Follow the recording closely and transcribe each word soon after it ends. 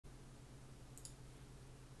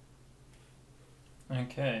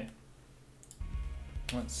Okay.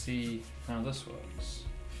 Let's see how this works.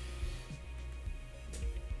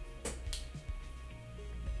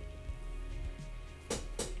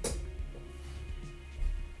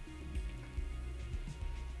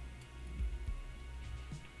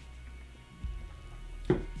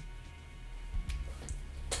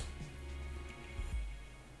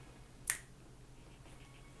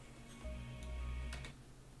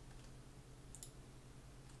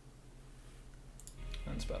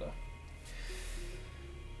 That's better.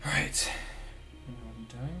 Right. What am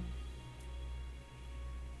I doing?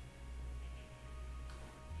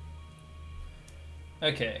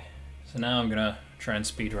 Okay, so now I'm gonna try and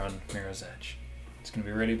speedrun Mirror's Edge. It's gonna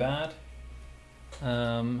be really bad.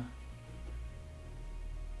 It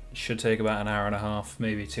should take about an hour and a half,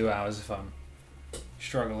 maybe 2 hours if I'm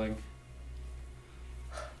struggling.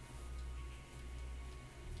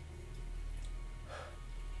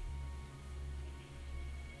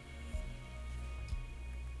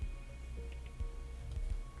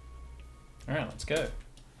 Alright, let's go.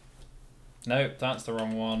 Nope, that's the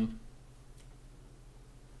wrong one.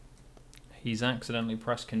 He's accidentally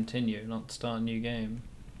pressed continue, not start a new game.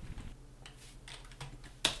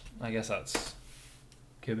 I guess that's...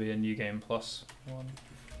 could be a new game plus one.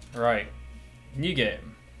 Right, new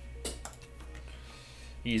game.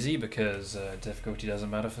 Easy because difficulty doesn't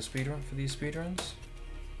matter for speedrun, for these speedruns.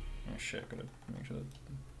 Oh shit, gotta make sure that...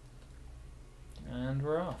 And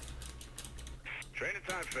we're off. Training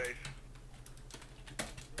time, Faith.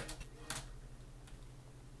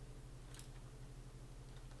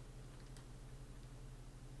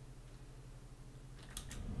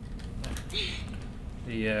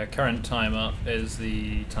 The current time up is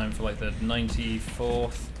the time for like the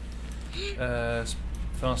 94th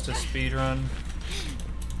fastest speedrun.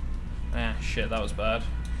 Ah, shit, that was bad.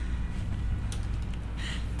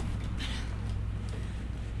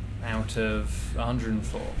 Out of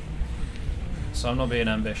 104. So I'm not being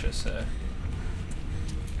ambitious here.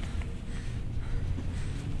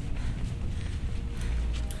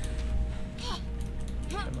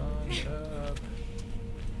 Come on, get up.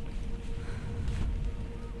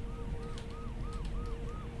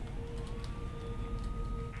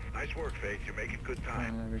 Nice work, Faith. You're making good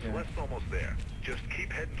time. There we go. Celeste's almost there. Just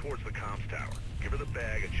keep heading towards the comms tower. Give her the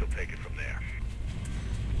bag and she'll take it from there.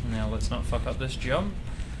 Now let's not fuck up this jump.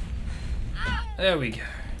 There we go.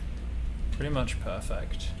 Pretty much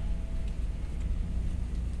perfect.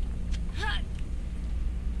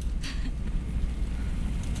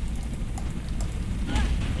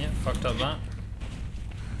 Yeah, fucked up that.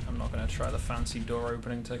 I'm not gonna try the fancy door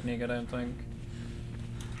opening technique, I don't think.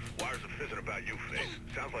 Wires are fizzing about you, Faith.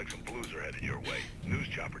 Sounds like some blues are headed your way. News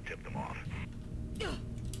chopper tipped them off.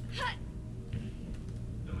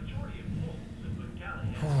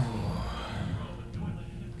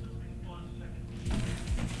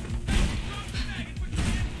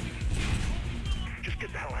 Just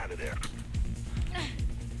get the hell out of there.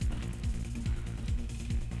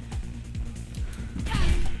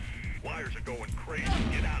 Wires are going crazy.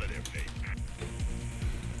 Get out of there, Faith.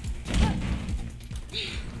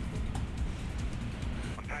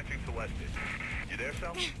 I'm patching Celeste. You there,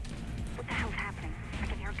 Sal? What the hell's happening? I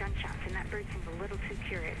can hear gunshots, and that bird seems a little too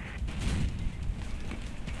curious.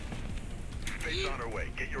 Faith's on her way.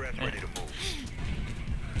 Get your ass ready to move.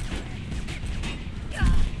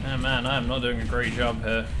 Oh man, I'm not doing a great job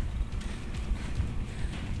here.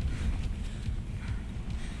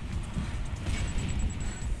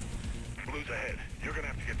 Blues ahead. You're gonna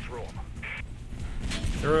have to get through them.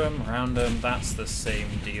 Through him, round him, that's the same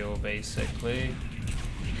deal basically.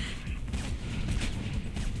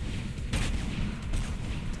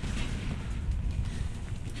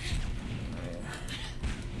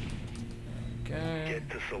 Okay. Get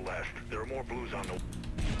to Celeste. There are more blues on the...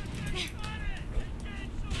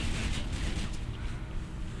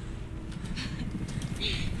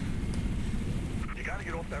 You gotta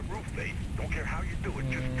get off that roof, Faith. Don't care how you do it,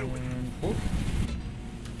 just do it. Whoop.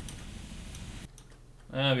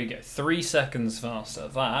 There we go. 3 seconds faster.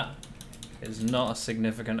 That is not a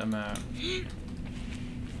significant amount.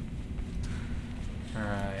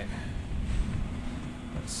 Alright.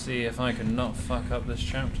 Let's see if I can not fuck up this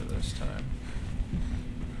chapter this time.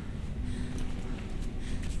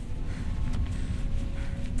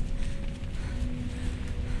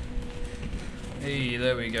 Hey,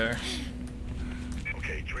 there we go.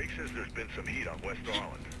 Okay, Drake says there's been some heat on West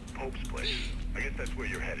Arland. Pope's place. I guess that's where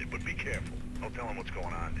you're headed, but be careful. I'll tell him what's going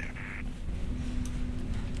on there.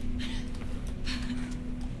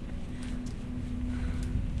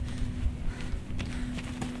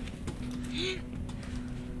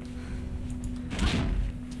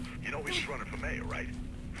 You know, he was running for mayor, right?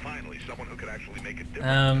 Finally, someone who could actually make a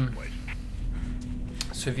difference in this place.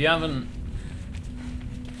 So if you haven't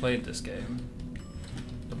played this game,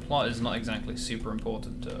 the plot is not exactly super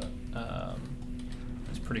important to it.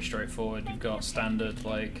 It's pretty straightforward. You've got standard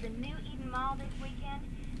like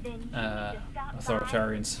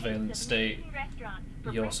authoritarian surveillance state.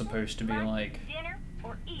 You're supposed to be like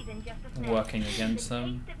working against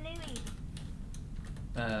them.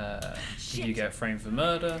 You get framed for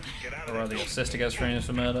murder, or rather your sister gets framed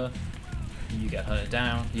for murder. You get hunted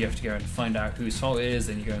down, you have to go and find out whose fault it is,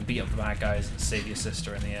 then you go and beat up the bad guys and save your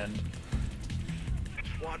sister in the end.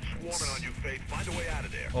 SWAT swarming on you, Faith. Find a way out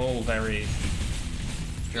of there. All very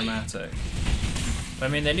dramatic. But, I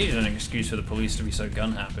mean, they needed an excuse for the police to be so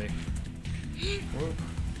gun happy. Whoop.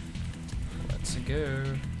 Let's go.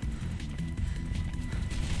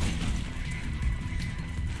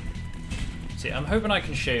 See, I'm hoping I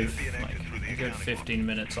can shave like a good 15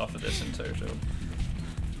 minutes off of this in total.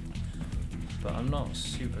 But I'm not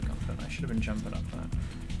super confident. I should have been jumping up that.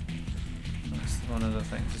 That's one of the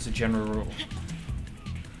things. It's a general rule.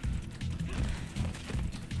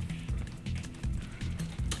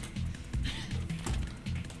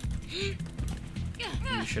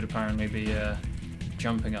 You should apparently be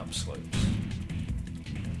jumping up slopes.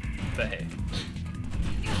 But hey,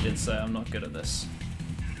 I did say I'm not good at this.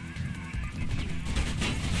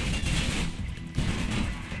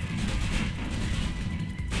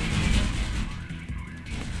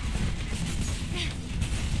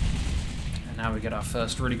 Now we get our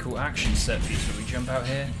first really cool action set piece where we jump out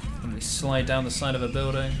here and we slide down the side of a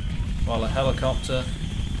building while a helicopter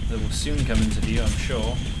that will soon come into view, I'm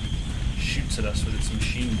sure, shoots at us with its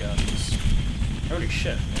machine guns. Holy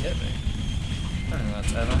shit, it hit me. I don't think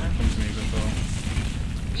that's ever happened to me before.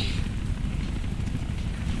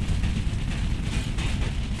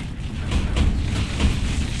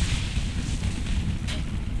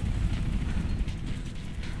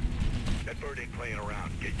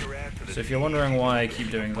 So if you're wondering why I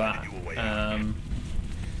keep doing that,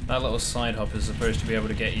 that little side hop is supposed to be able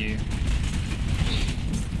to get you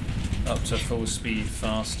up to full speed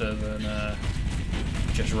faster than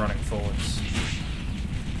just running forwards.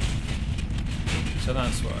 So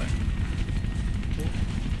that's why.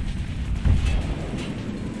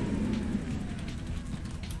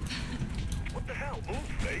 What the hell? Move,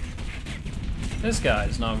 Faith. This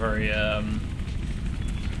guy's not very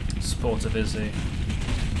supportive, is he?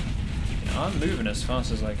 I'm moving as fast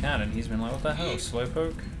as I can, and he's been like, what the hell,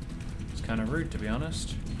 slowpoke? It's kind of rude, to be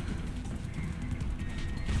honest.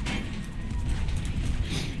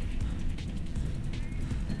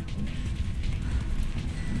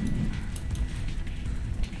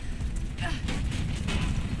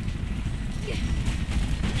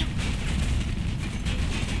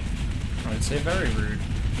 I'd say very rude.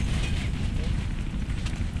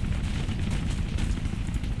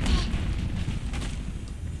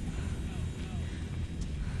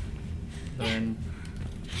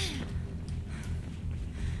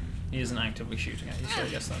 He isn't actively shooting at you, so I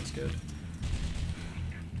guess that's good.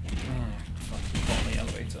 Oh, fucking caught on the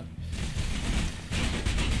elevator.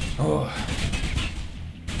 Oh.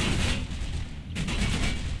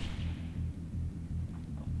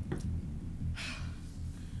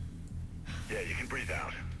 Yeah, you can breathe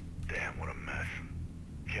out. Damn, what a mess.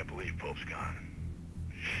 Can't believe Pope's gone.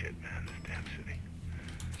 Shit, man, this damn city.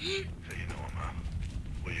 So you know him, huh?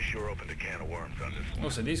 Well, you sure opened a can of worms on this one.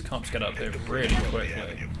 Also, these cops get up here really quickly.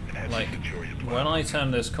 Like, when I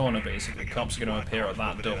turn this corner, basically, cops are going to appear at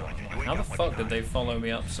that door. Like, how the fuck did they follow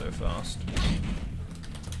me up so fast?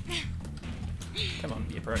 Come on,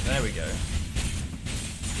 you broke. There we go.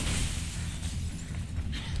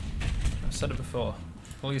 I've said it before.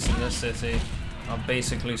 Police in this city are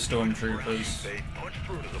basically stormtroopers. Punch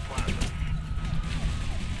through to the plaza.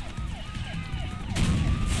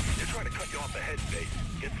 They're trying to cut you off the head, Faith.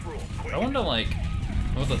 Get through them, quick. I wonder, like,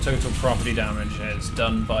 what the total property damage is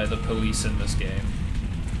done by the police in this game.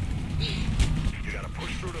 You gotta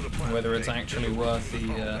push through to the plaza, Whether it's actually worth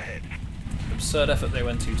the absurd effort they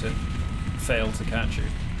went to fail to catch you.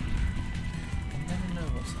 I never know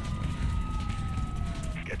what's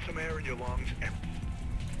that. Get some air in your lungs and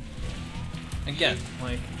Again,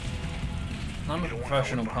 like, I'm a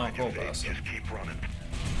professional parkour person. just keep running.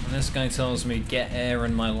 And this guy tells me, get air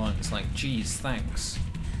in my lungs. Like, geez, thanks.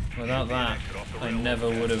 Without that, I never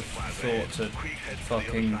would have thought to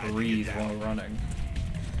fucking breathe while running.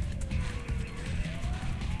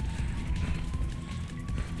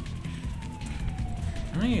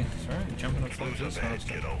 Hey, sorry, jumping up floors is Ahead, fast.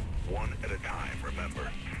 kiddo. One at a time,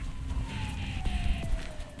 remember.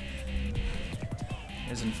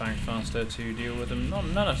 is in fact faster to deal with them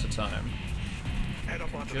none at a time. Head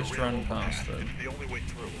up onto Just the rail run past overpass. them. It's the only way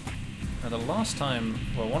through. Now the last time,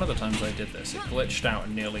 well, one of the times I did this, it glitched out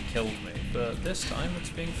and nearly killed me, but this time it's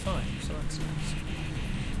being fine, so that's nice.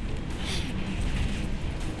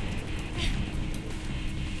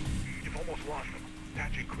 You've almost lost them.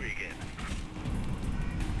 Patching Krieg in.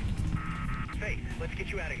 Faith, let's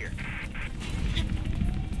get you out of here.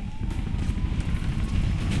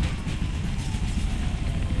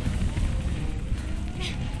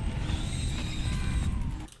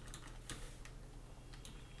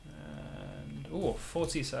 And, oh,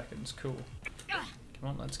 40 seconds, cool. Come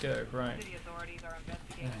on, let's go, right. City authorities are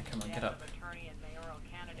investigating Yeah, come on, the get death up. of attorney and mayoral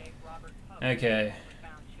candidate Robert Pope, Okay, who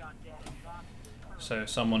was found shot dead in Boston. so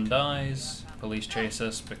someone dies, police chase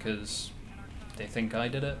us because they think I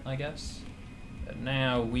did it, I guess. And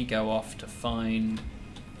now we go off to find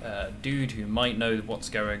a dude who might know what's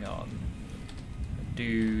going on. A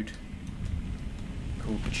dude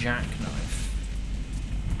called Jackknife.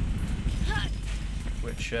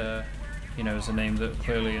 Which, you know, is a name that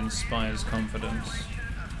clearly inspires confidence.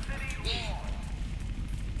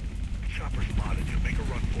 Chopper spotted you. Make a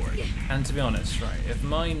run for it. And to be honest, right, if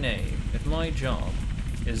my job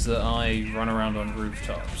is that I run around on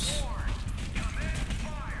rooftops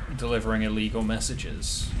delivering illegal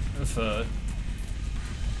messages for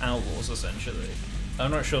outlaws, essentially,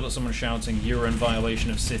 I'm not sure that someone shouting, "You're in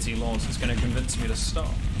violation of city laws," is going to convince me to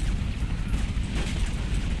stop.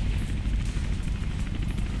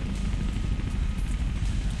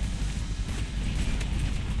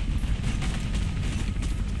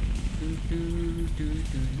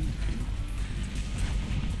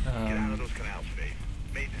 Get out of those canals, Faith.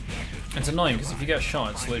 Maintenance access. It's annoying because if you get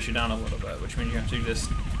shot, it slows you down a little bit, which means you have to do this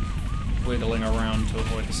wiggling around to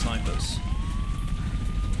avoid the snipers.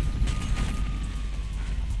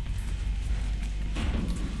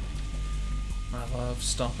 I love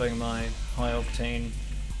stopping my high-octane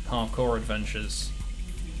parkour adventures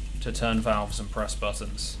to turn valves and press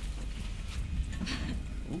buttons.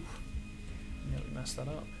 Ooh, nearly messed that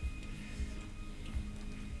up.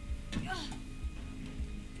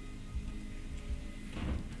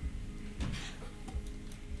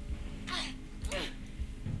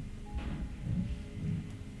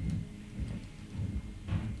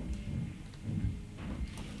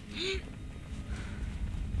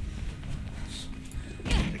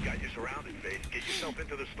 They got you surrounded, Faith. Get yourself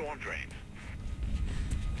into the storm drains.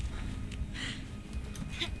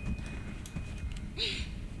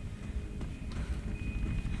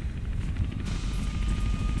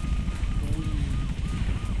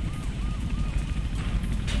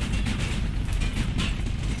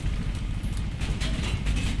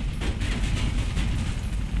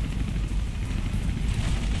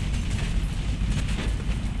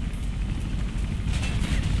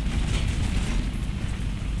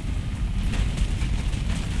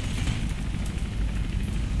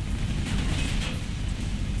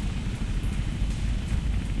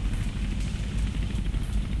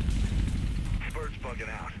 Bird's bugging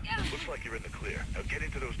out. Looks like you're in the clear. Now get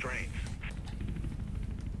into those drains.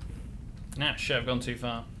 Nah, shit, I've gone too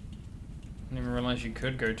far. Didn't even realise you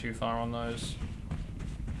could go too far on those.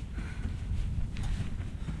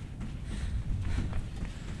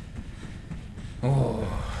 Oh,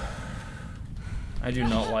 I do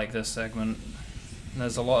not like this segment.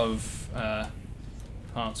 There's a lot of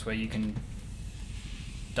parts where you can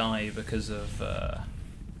die because of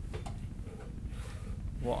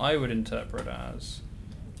what I would interpret as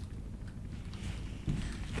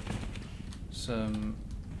some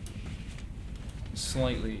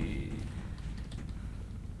slightly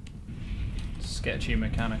sketchy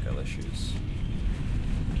mechanical issues.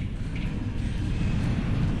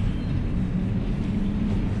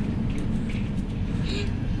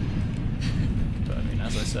 But I mean,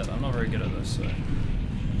 as I said, I'm not very good at this, so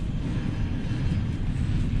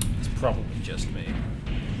it's probably just me.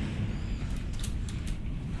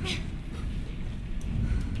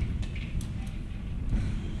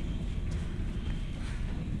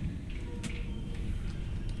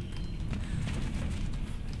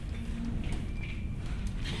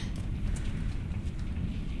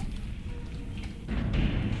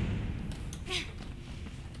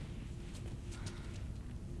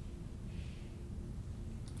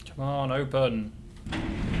 Come on, open. There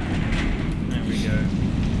we go.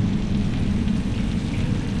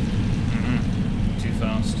 Too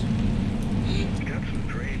fast. Got some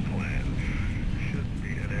drain plans. Should be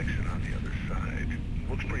an exit on the other side.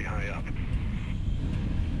 Looks pretty high up.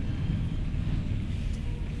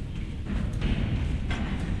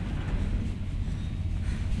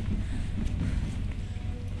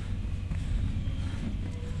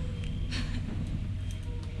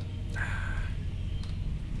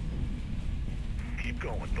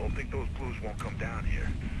 Don't think those blues won't come down here.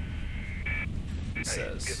 It Hey,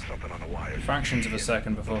 says. get something on the wires. Fractions of a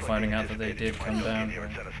second before Looks like finding out that they anticipated did you come might down get here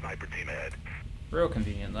and here. send a sniper team ahead. Real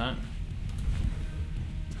convenient, that.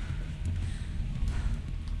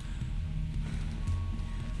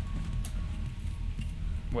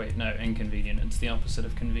 Wait, no, inconvenient. It's the opposite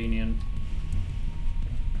of convenient.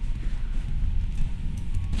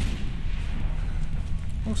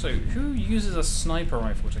 Also, who uses a sniper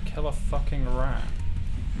rifle to kill a fucking rat?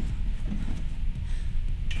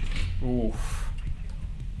 Oof.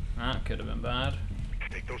 That could have been bad.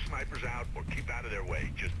 Take those snipers out or keep out of their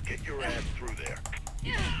way. Just get your ass through there.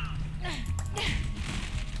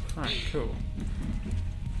 Alright, cool.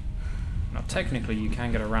 Now, technically, you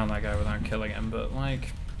can get around that guy without killing him, but,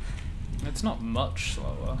 like, it's not much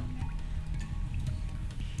slower.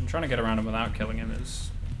 And trying to get around him without killing him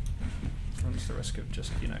runs the risk of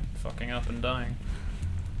just, you know, fucking up and dying.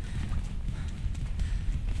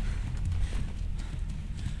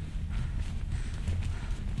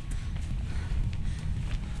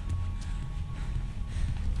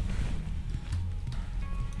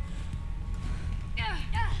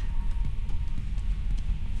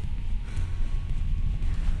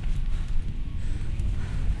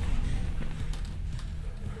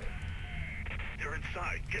 They're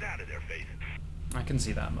inside. Get out of there, Faith. I can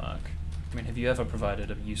see that, Mark. I mean, have you ever provided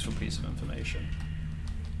a useful piece of information?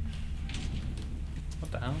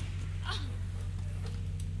 What the hell?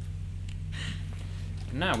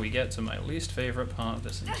 Now we get to my least favorite part of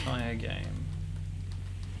this entire game.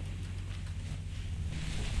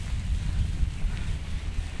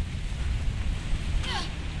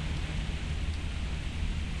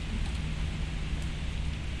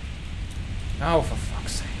 Oh, for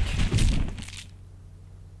fuck's sake.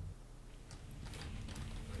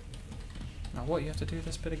 Now what, you have to do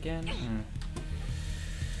this bit again?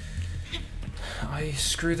 I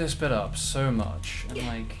screw this bit up so much, and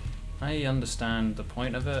like, I understand the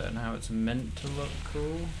point of it and how it's meant to look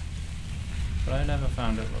cool, but I never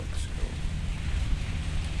found it looks cool.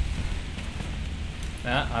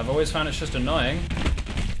 Yeah, I've always found it's just annoying.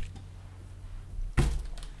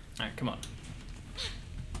 Alright, come on.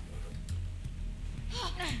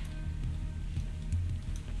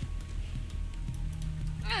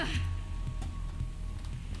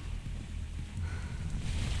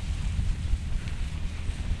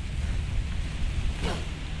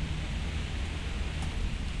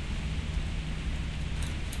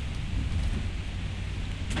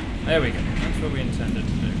 There we go. That's what we intended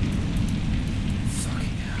to do. Fucking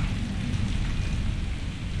hell.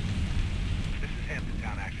 This is Hampton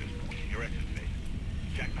Town access point. Your exit Faith.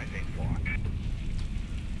 Jackknife ain't far.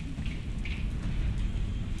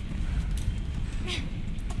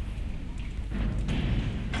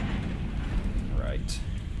 Right.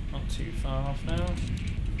 Not too far off now.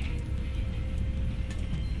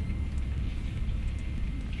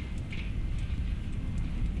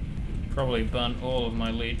 Probably burnt all of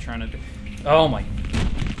my lead trying to do. Oh my.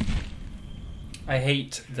 I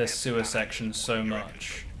hate this sewer section so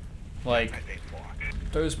much. Like, Jackknife ain't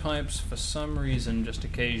far. those pipes, for some reason, just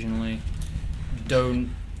occasionally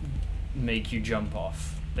don't make you jump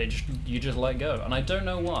off. You just let go. And I don't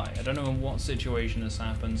know why. I don't know in what situation this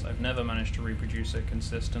happens. I've never managed to reproduce it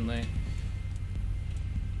consistently.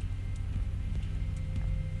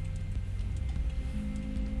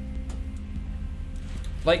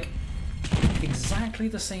 Like, exactly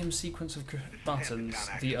the same sequence of buttons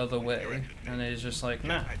the other way, and it's just like,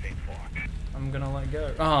 nah, Jackknife ain't far. I'm gonna let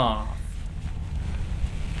go. Ah,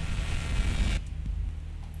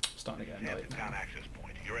 starting to get annoyed Hampton now. Town access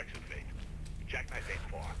point. Your exit Faith. Jackknife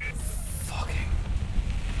ain't far. Fucking.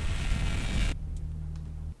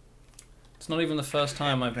 It's not even the first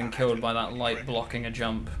time I've been killed by that light blocking a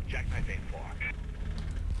jump. Jackknife ain't far.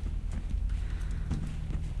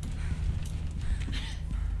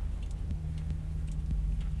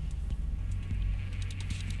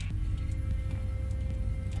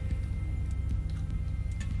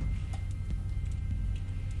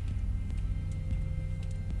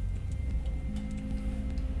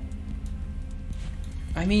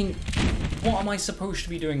 I mean, what am I supposed to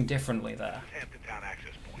be doing differently there? Hampton Town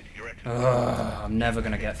access point. Your exit. Ugh, I'm never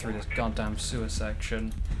gonna get through this goddamn sewer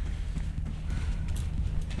section.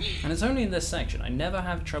 And it's only in this section. I never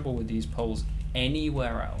have trouble with these poles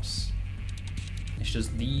anywhere else. It's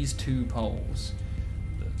just these two poles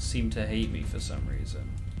that seem to hate me for some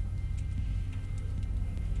reason.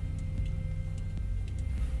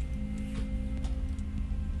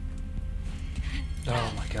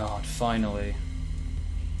 Oh my god, finally.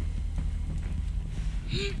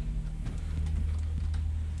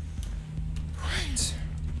 Right.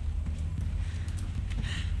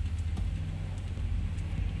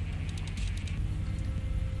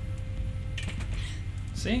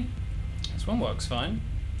 See? This one works fine.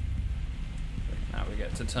 Now we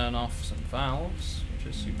get to turn off some valves,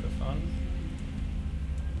 which is super fun.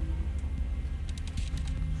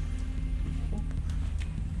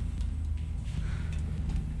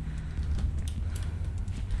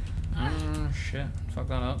 Shit, fuck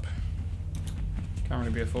that up. Can't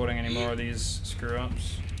really be affording any more of these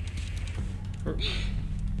screw-ups.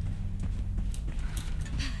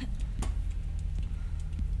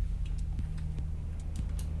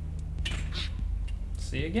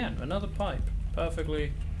 See again, another pipe.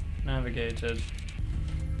 Perfectly navigated.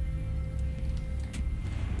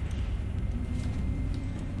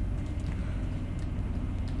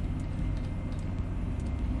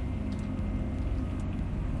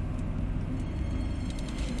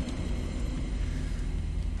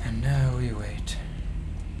 And now we wait.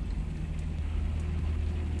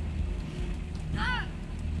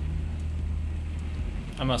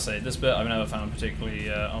 I must say, this bit I've never found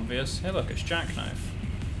particularly obvious. Hey look, it's Jackknife.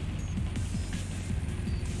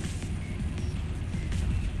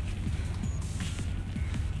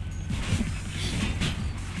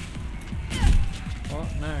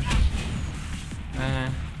 What? No. Nah.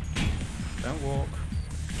 Don't walk.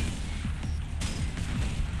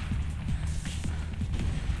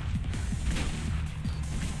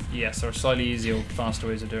 Yes, there are slightly easier, faster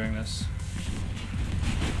ways of doing this.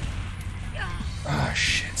 Ah,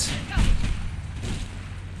 shit.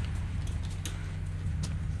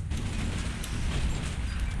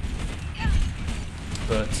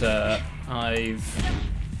 But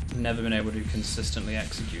I've never been able to consistently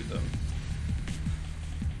execute them.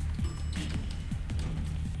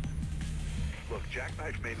 Look,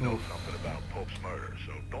 Jackknife may know something about Pope's murder,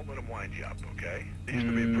 so don't let him wind you up, okay? He used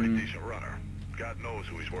to be a pretty decent runner. God knows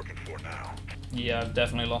who he's working for now. Yeah, I've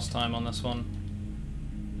definitely lost time on this one.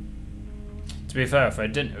 To be fair, if I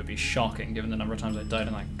didn't, it would be shocking, given the number of times I died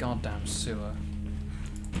in that goddamn sewer.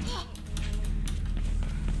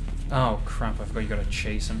 Oh crap, I forgot you gotta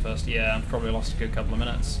chase him first. Yeah, I've probably lost a good couple of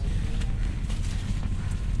minutes.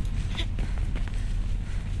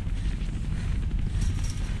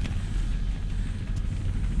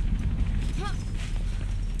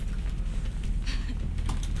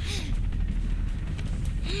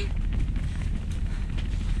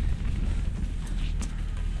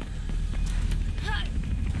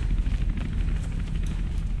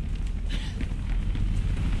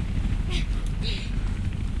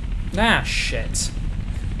 Ah, shit.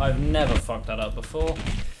 I've never fucked that up before.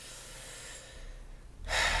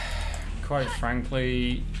 Quite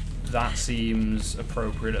frankly, that seems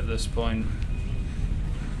appropriate at this point.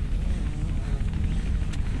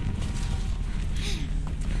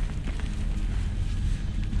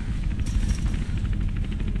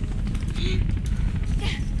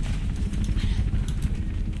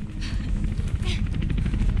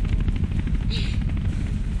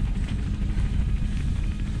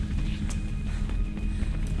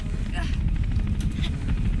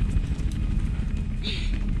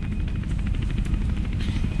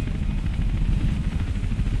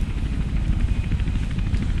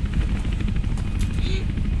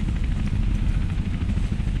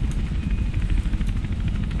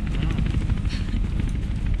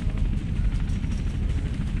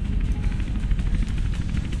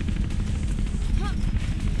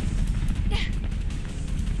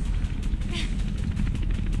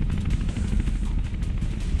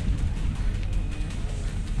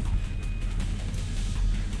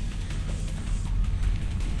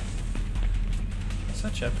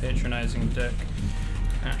 Such a patronizing dick.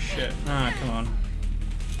 Ah, shit. Ah, come on.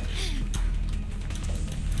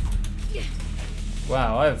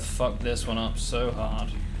 Wow, I've fucked this one up so hard.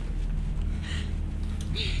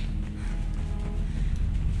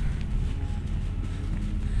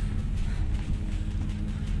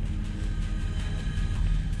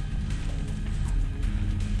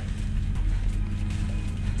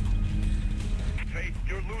 Hey,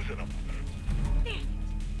 you're losing him.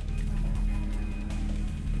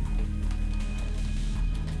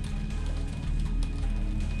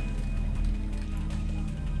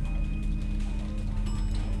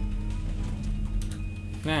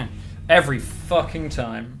 Yeah, every fucking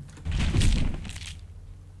time.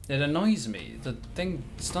 It annoys me. The thing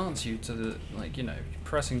starts you to the, like, you know,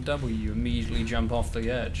 pressing W, you immediately jump off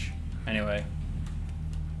the edge. Anyway.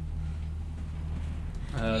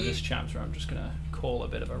 This chapter I'm just gonna call a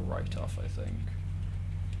bit of a write-off, I think.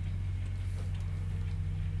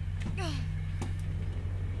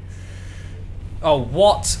 Oh,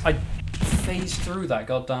 what? I phased through that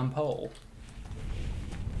goddamn pole.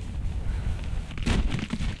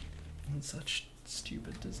 Such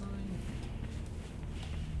stupid design.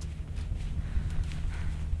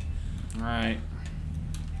 Right.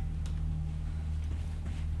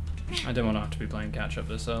 I didn't want to have to be playing catch up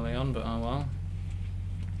this early on, but oh well.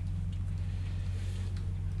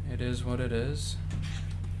 It is what it is.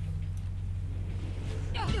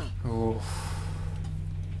 Oh.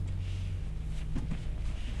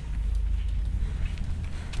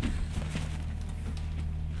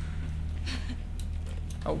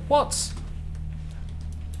 Oh, what?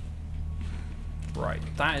 Right,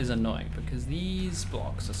 that is annoying because these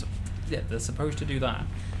blocks are, yeah, they're supposed to do that,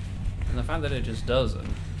 and the fact that it just doesn't,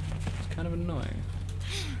 it's kind of annoying.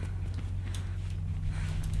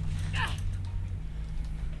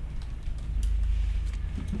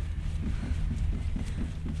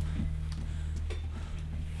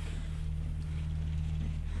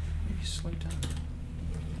 Maybe slow down.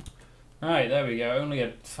 Alright, there we go. Only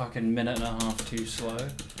a fucking minute and a half too slow.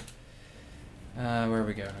 Where are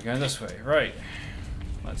we going? We're going this way. Right.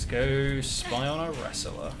 Let's go spy on a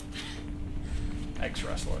wrestler.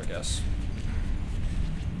 Ex-wrestler, I guess.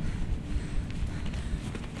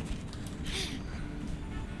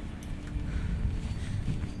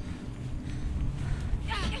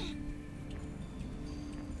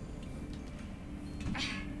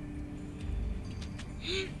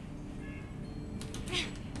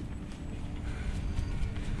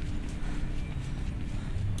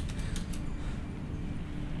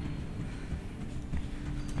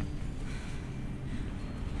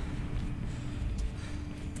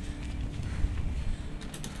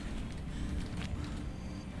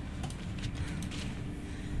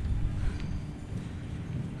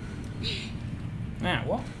 Ah,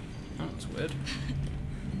 what? Oh, that's weird.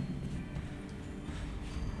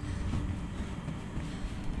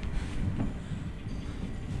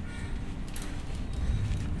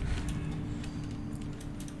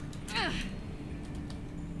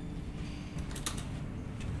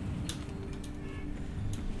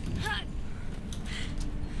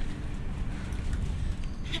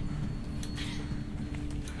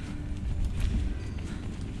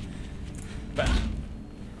 Bam.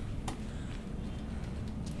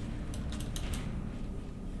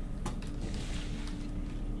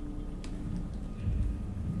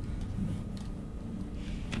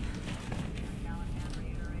 Callahan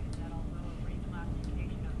reiterated that although a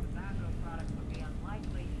reclassification of tobacco products would be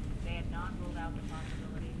unlikely, they had not ruled out the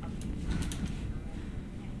possibility of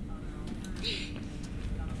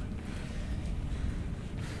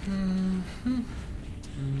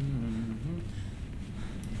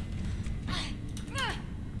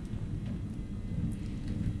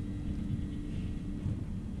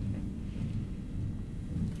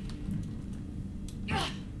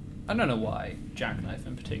I don't know why Jackknife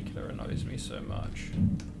in particular annoys me so much.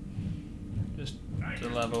 Just the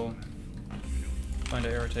level. Find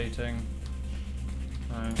it irritating.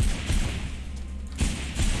 Right.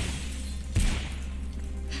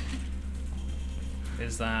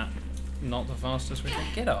 Is that not the fastest we can?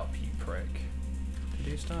 Get up, you prick. To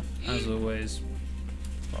do stuff? As always,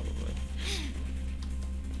 probably.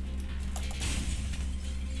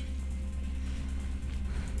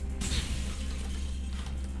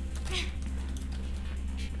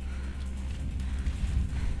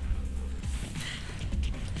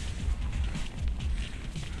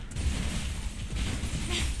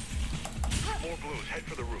 More blues, head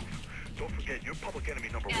for the roof. Don't forget, you're public enemy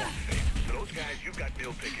number one, Faith. For those guys, you've got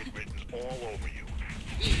Neil Pickett written all over you.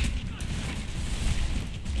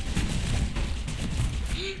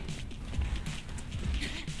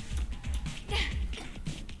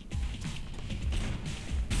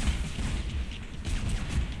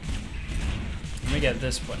 Let me get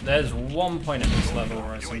this point. There's one point in this level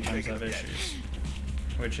where I sometimes have issues.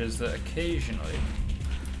 Which is that occasionally...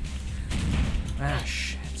 Ah,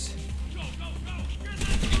 shit.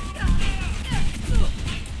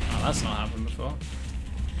 Oh, that's not happened before.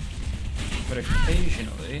 But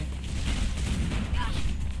occasionally...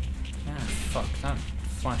 Ah, fuck, that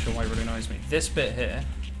flash of white really annoys me. This bit here...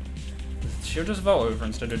 She'll just vault over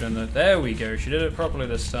instead of doing the... There we go, she did it properly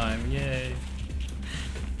this time. Yay.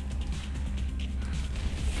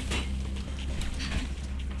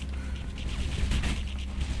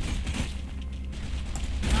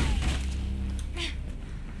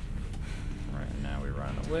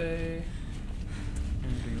 Away.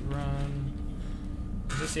 And we run.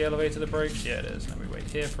 Is this the elevator that breaks? Yeah, it is. Then we wait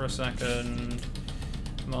here for a second.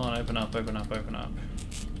 Come on, open up, open up, open up.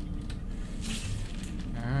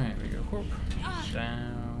 Alright, we go whoop.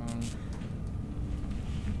 Down.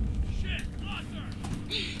 Shit, monster!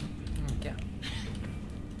 Yeah.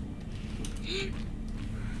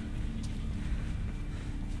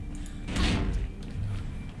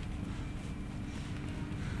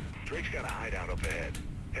 Drake's got a hideout up ahead.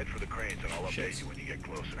 Head for the cranes and I'll Shit. update you when you get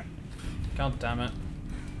closer. God damn it.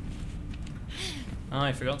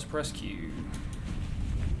 I forgot to press Q.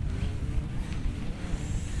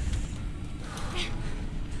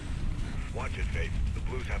 Watch it, Faith. The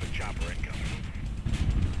Blues have a chopper incoming.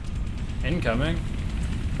 Incoming?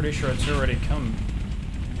 Pretty sure it's already come.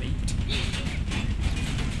 Mate.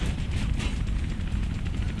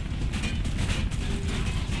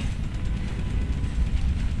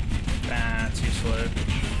 Ah, too slow.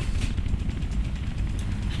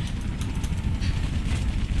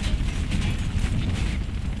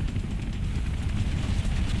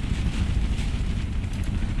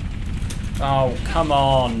 Oh, come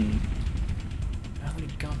on! How many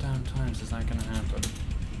goddamn times is that gonna happen?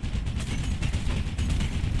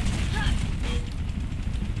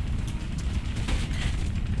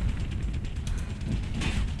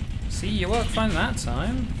 See, you worked fine that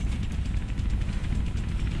time.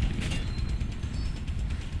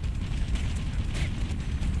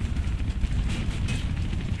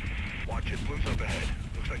 Watch it, Blues up ahead.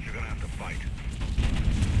 Looks like you're gonna have to fight.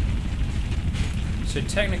 So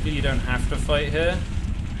technically you don't have to fight here,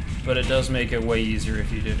 but it does make it way easier if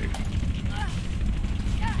you do.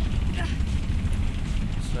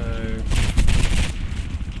 So...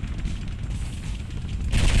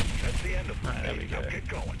 That's the end of Alright, there we Now go. get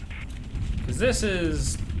going. Because this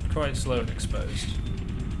is quite slow and exposed.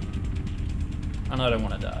 And I don't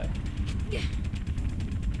want to die.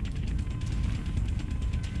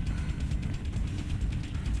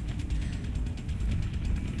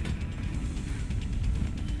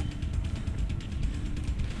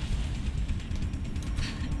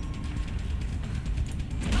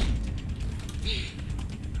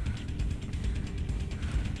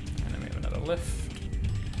 And then we have another lift.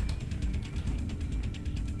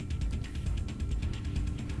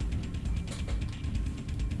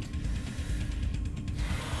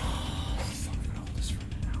 Fuck, I've been holding this for an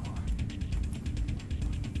hour.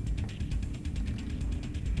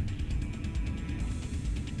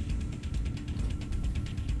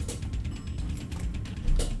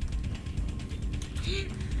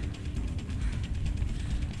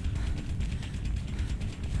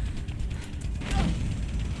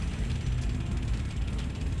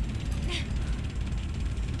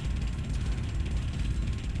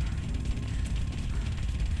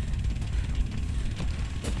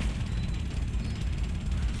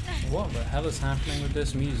 What the hell is happening with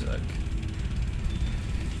this music?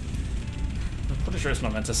 I'm pretty sure it's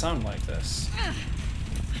not meant to sound like this.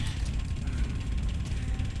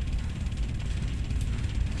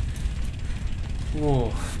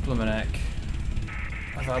 Whoa, bloomin' heck.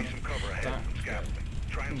 I've had Take some cover ahead that. from scaffolding.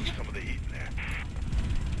 Try and lose some of the heat in there.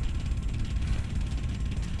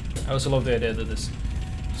 I also love the idea that this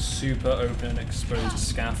super open and exposed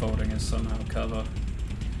scaffolding is somehow cover.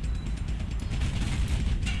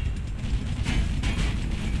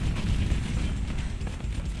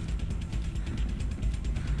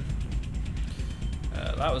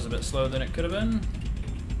 That was a bit slower than it could have been.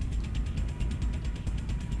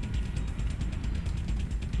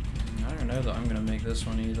 I don't know that I'm going to make this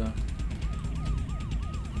one either.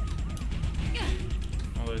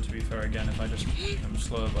 Although to be fair, again, if I just am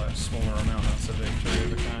slower by a smaller amount, that's a victory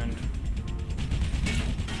of a kind.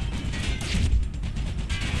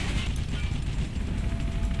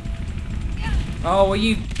 Oh, were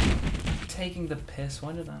you taking the piss?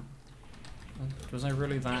 Why did that? Was I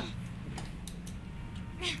really that?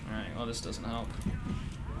 Alright, well this doesn't help.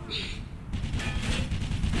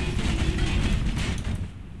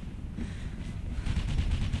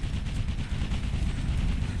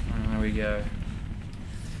 There we go.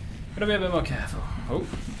 Gotta be a bit more careful. Oh,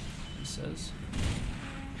 he says.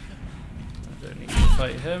 I don't need to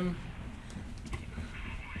fight him.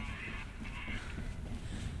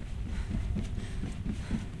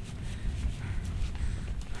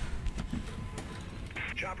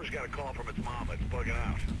 Chopper's got a call from its mom. It's bugging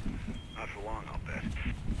out. Not for long, I'll bet.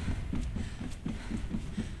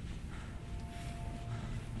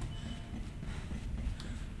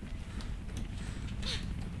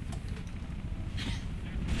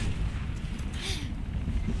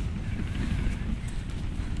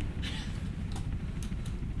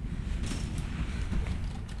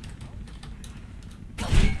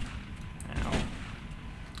 Ow.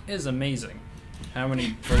 It is amazing how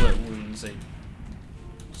many bullet wounds a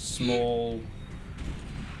small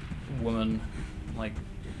woman, like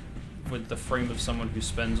with the frame of someone who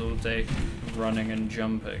spends all day running and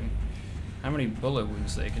jumping, how many bullet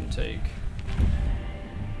wounds they can take.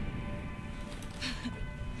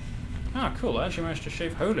 Ah, cool, I actually managed to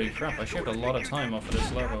shave. Holy crap, I shaved a lot of time off of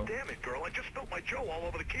this level. God damn it, girl. I just spilled my Joe all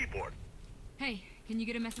over the keyboard. Hey, Can you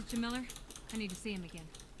get a message to Miller? I need to see him again.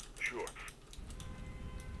 Sure.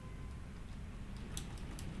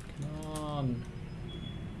 Come on.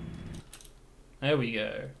 There we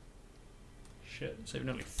go. Shit, saved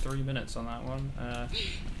nearly 3 minutes on that one.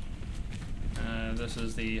 This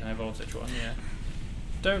is the high voltage one, yeah.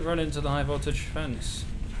 Don't run into the high voltage fence.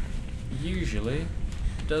 Usually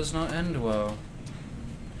does not end well.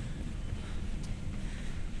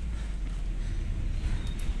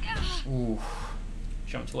 Ooh.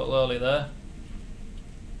 Jumped a little early there.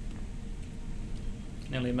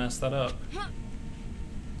 Nearly messed that up.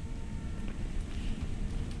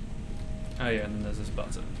 Oh yeah, and then there's this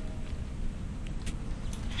button.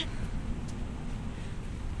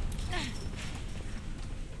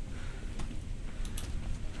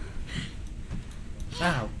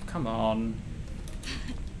 Ow, come on.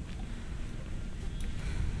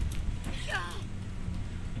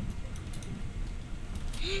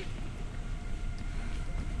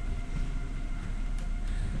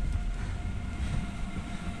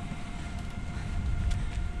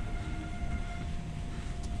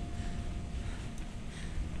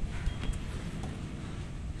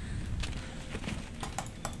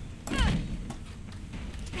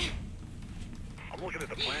 I'm looking at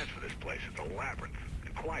the plans for this place. It's a labyrinth.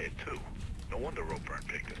 And quiet, too. No wonder Ropeburn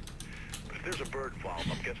picked it. But if there's a bird involved,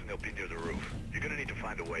 I'm guessing they'll be near the roof. You're gonna need to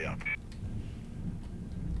find a way up.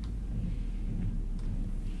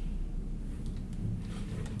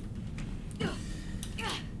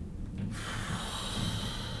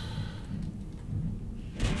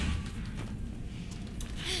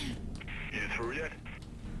 You through yet?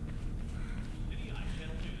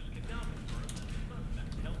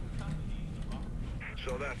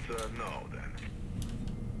 So that's a no, then.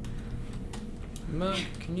 Merc,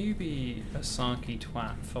 can you be a sarky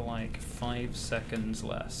twat for like 5 seconds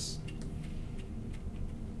less?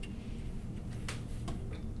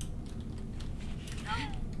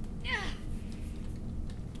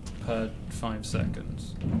 Per 5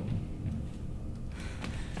 seconds.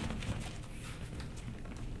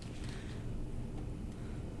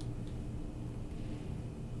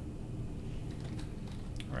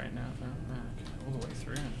 Right now, all the way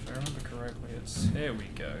through, if I remember correctly, it's... Here we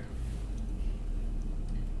go.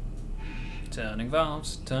 Turning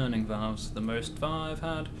valves, the most fun I've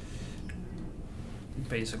had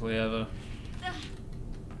basically ever.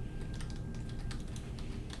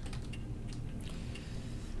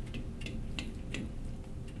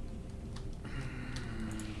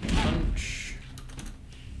 Punch.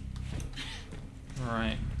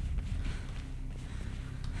 Right.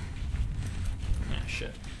 Ah,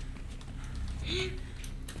 shit.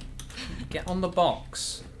 Get on the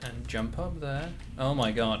box and jump up there. Oh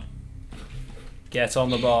my god. Get on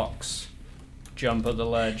the box. Jump at the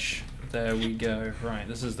ledge. There we go. Right,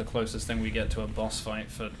 this is the closest thing we get to a boss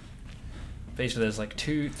fight for... Basically there's like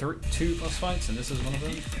two boss fights and this is one of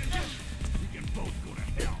them. We can both go to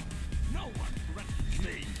hell. No one threatens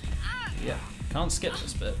me. Yeah, can't skip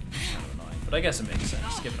this bit. It's kind of annoying. But I guess it makes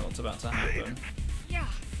sense given what's about to happen. Yeah,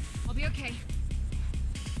 I'll be okay.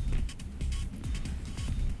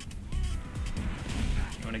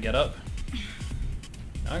 You wanna get up?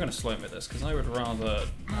 I'm going to slow mo this because I would rather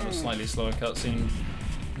have a slightly slower cutscene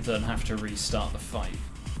than have to restart the fight.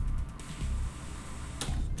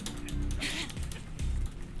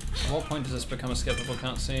 At what point does this become a skippable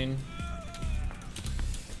cutscene?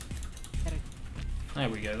 There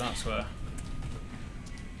we go, that's where.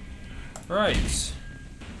 Right.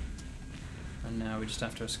 And now we just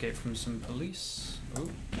have to escape from some police. Ooh.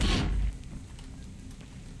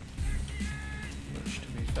 Which, to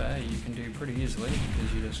be fair, you can do pretty easily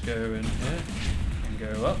because you just go in here and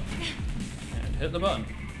go up and hit the button.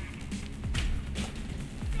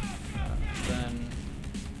 Then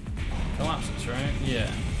collapses, right?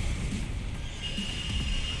 Yeah.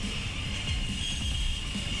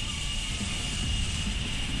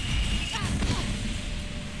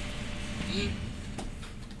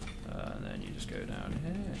 And then you just go down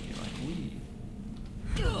here and you're like, wee.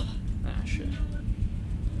 Ah, shit.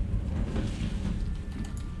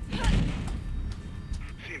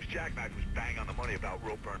 Seems Jackknife was bang on the money about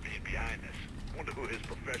Ropeburn being behind this. Wonder who his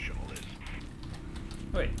professional is.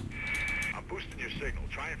 Wait. I'm boosting your signal.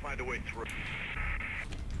 Try and find a way through.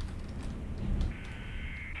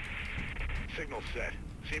 Signal set.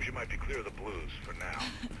 Seems you might be clear of the blues for now.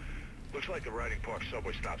 Looks like the Riding Park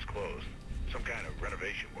subway stop's closed. Some kind of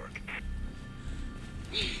renovation work.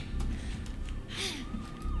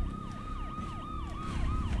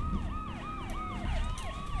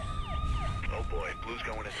 Oh boy, blue's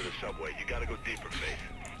going into the subway. You gotta go deeper, Faith.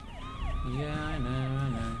 Yeah, I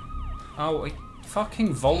know. Oh, wait.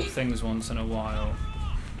 fucking vault things once in a while.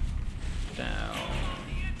 Down.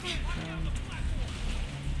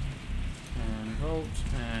 And vault.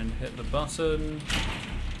 And hit the button.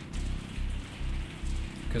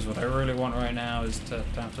 Because what I really want right now is to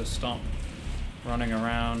have to stop running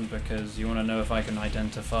around, because you want to know if I can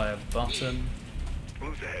identify a button.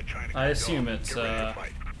 Blue's ahead trying to I get assume going. it's Get ready to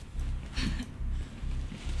fight.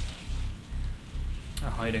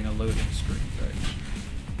 Hiding a loading screen, folks.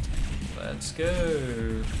 Let's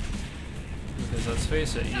go. Because let's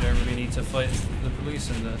face it, you don't really need to fight the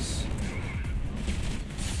police in this.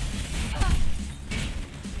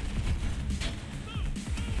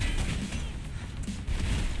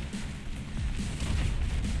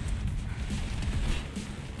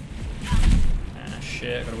 Ah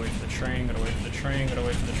shit, gotta wait for the train, gotta wait for the train, gotta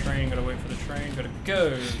wait for the train, gotta wait for the train, gotta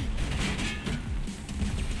go!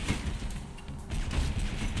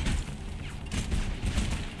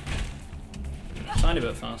 Tiny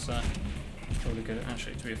bit faster. Probably could.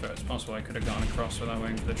 Actually, to be fair, it's possible I could have gone across without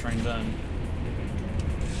waiting for the train then.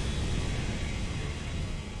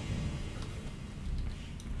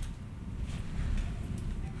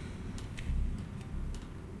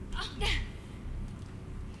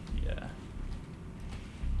 Yeah.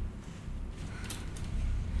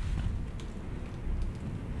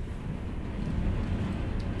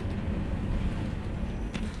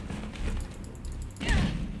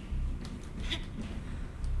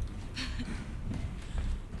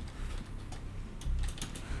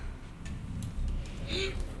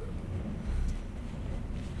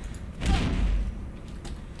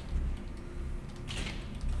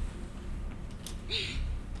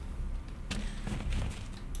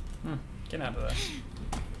 Get out of there.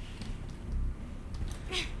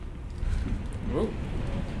 Whoa.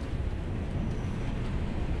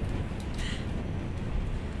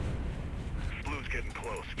 Blue's getting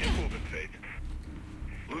close. Get moving, Faith.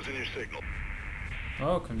 Losing your signal.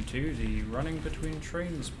 Welcome to the running between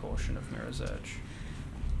trains portion of Mirror's Edge.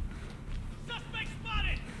 Suspect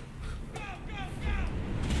spotted! Go, go, go!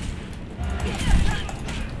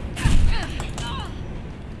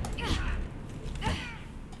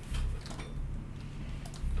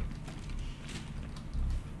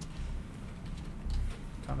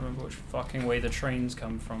 Can't remember which fucking way the trains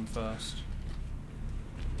come from first.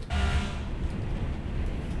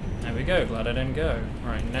 There we go, glad I didn't go.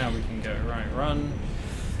 Right, now we can go. Right, run.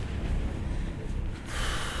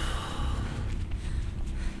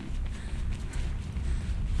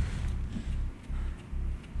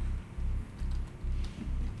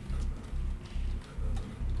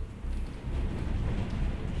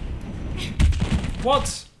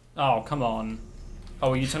 What? Oh, come on.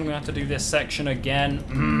 Oh, are you telling me I have to do this section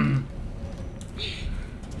again?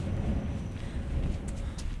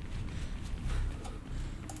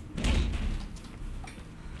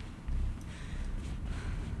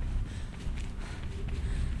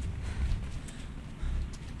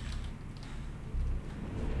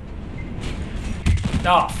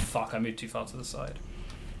 Ah, fuck, I moved too far to the side.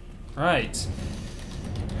 Right.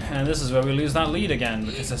 And this is where we lose that lead again,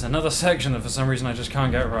 because there's another section that for some reason I just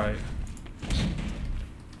can't get right.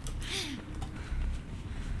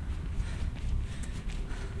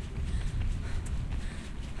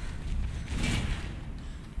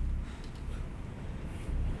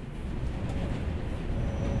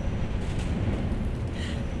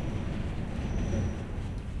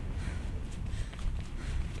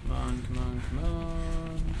 Come on, come on, come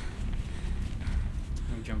on.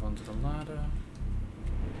 Let me jump onto the ladder.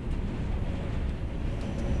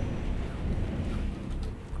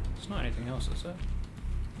 There's not anything else, is there?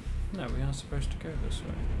 No, we are supposed to go this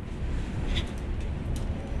way.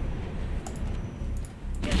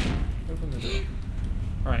 Open the door.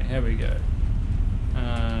 Right, here we go.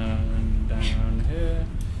 And down here.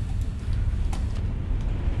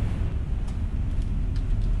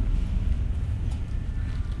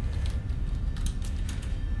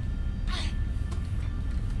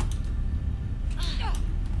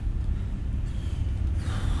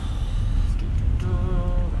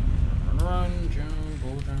 Run, jump,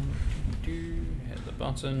 all down, hit the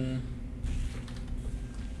button.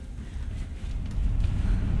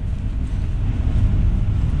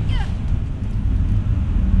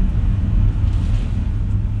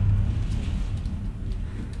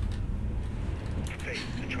 Take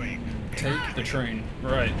the train. Take the train.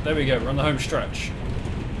 Right, there we go, we're on the home stretch.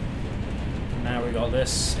 Now we got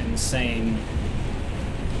this insane.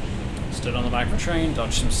 Stood on the back of a train,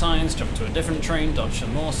 dodged some signs, jumped to a different train, dodged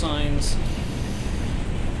some more signs.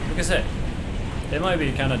 Like I said, it might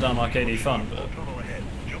be kind of dumb arcadey fun, but Tunnel ahead.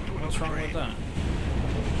 Jump to what's another wrong with train. that?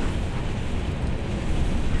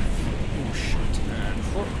 Oh shit.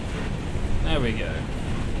 Oh, there we go.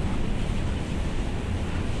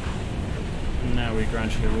 Now we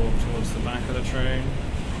gradually walk towards the back of the train.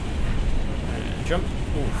 And jump.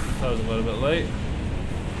 Oof, that was a little bit late.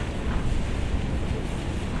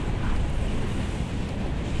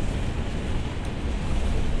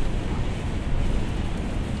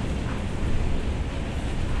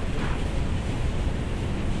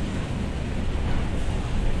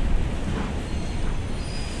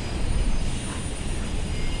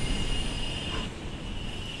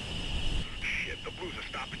 Shit, the Blues are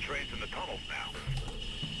stopping trains in the tunnels now.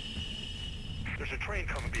 There's a train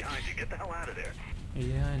coming behind you. Get the hell out of there.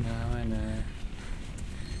 Yeah, I know.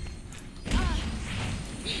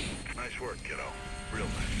 Nice work, kiddo. Real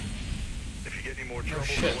nice. If you get any more trouble,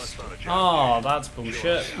 Shit. let's on a job. Oh, that's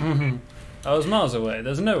bullshit. I was miles away.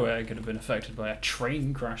 There's no way I could have been affected by a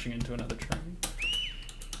train crashing into another train.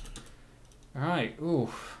 Alright, ooh.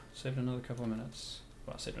 Saved another couple of minutes.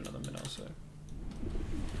 Well, I saved another minute or so.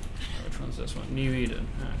 Which one's this one? New Eden.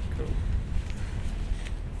 Ah, cool.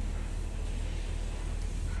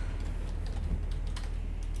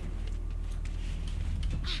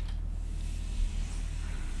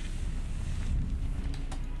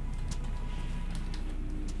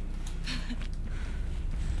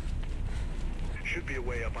 Should be a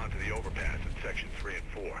way up onto the overpass in section 3 and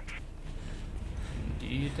 4.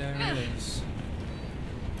 Indeed, there it is.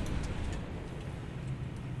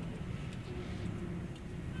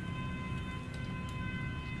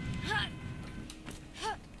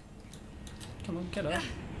 Come on, get up.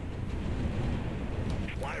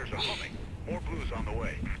 Flyers are humming. More Blues on the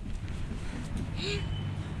way.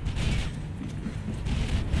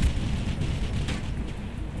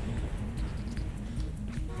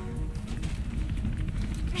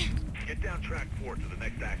 Get down track 4 to the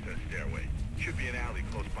next access stairway. Should be an alley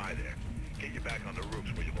close by there. Get you back on the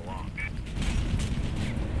roofs where you belong.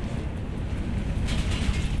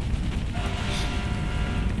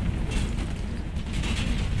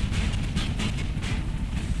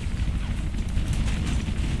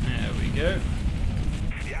 There we go.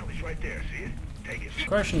 The alley's right there, see it? Take it.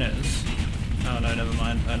 Question is... Oh no, never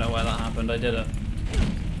mind. I know why that happened. I did it.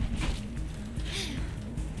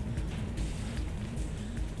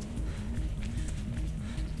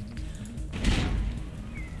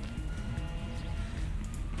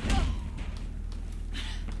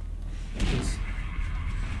 Just-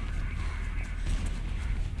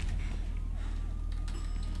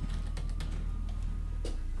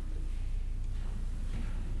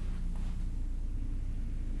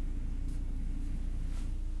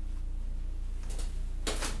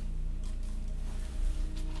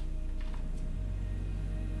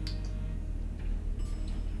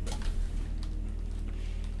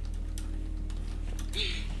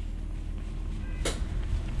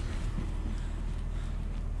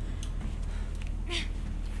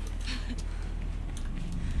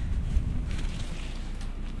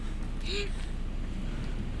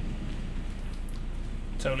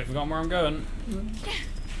 Totally forgotten where I'm going.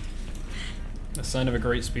 The sign of a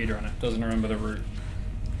great speedrunner. Doesn't remember the route.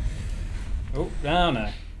 Oh,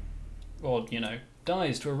 no. Or, you know,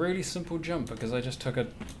 dies to a really simple jump because I just took a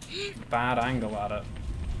bad angle at it.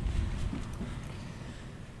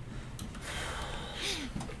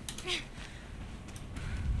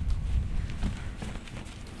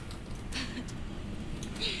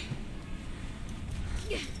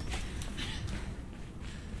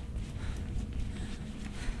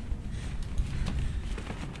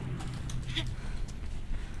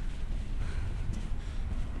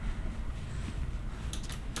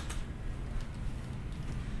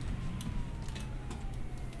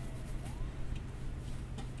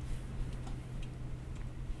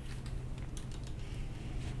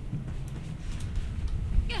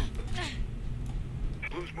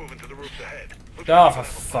 Blues moving to the roofs ahead. Looks Oh, like for you have a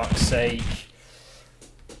fuck's sake.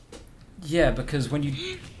 Yeah, because when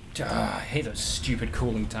you... I hate those stupid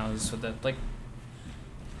cooling towers with the, like...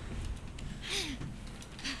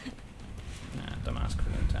 Nah, don't ask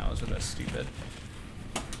cooling towers with their stupid...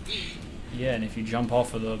 Yeah, and if you jump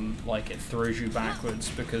off of them, like, it throws you backwards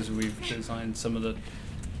because we've designed some of the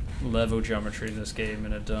level geometry in this game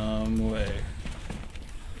in a dumb way.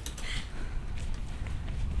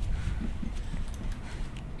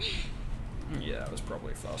 Yeah, that was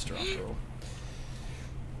probably faster after all.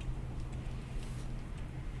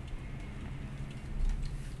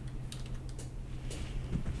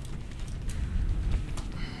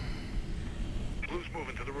 Blues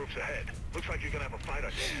moving to the roofs ahead. Looks like you're gonna have a fight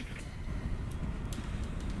on your hands.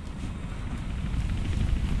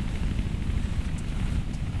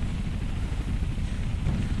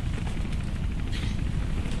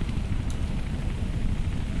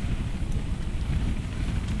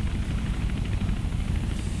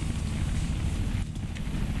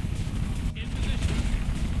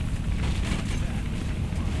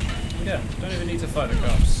 again. Don't even need to fight the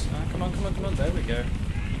cops. Come on, come on, come on. There we go.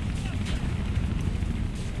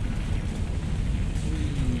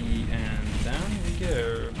 And down we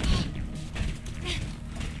go.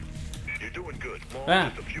 You're doing good. Mall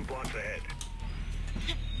Ah. just a few blocks ahead.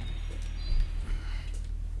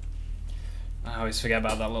 I always forget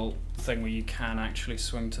about that little thing where you can actually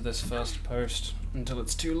swing to this first post until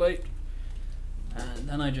it's too late. And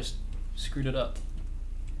then I just screwed it up.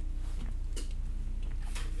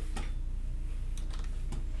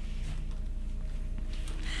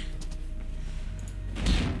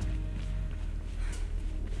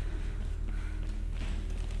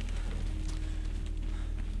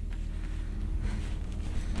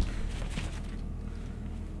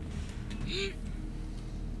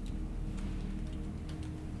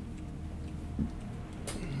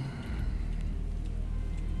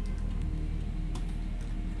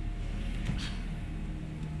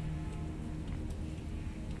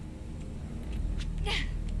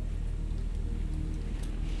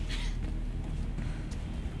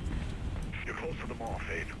 You're close to the mall,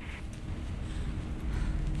 Faith.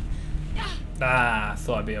 Ah, I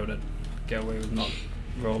thought I'd be able to get away with not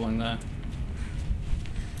rolling there.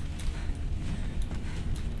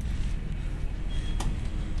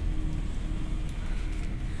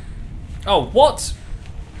 Oh, what?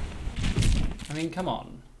 I mean, come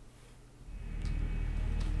on.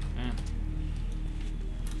 Eh.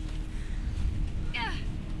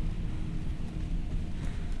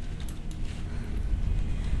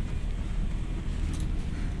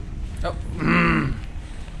 Oh.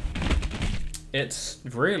 It's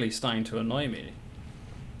really starting to annoy me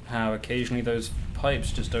how occasionally those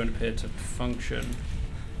pipes just don't appear to function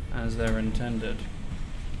as they're intended.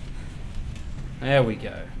 There we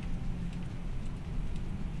go.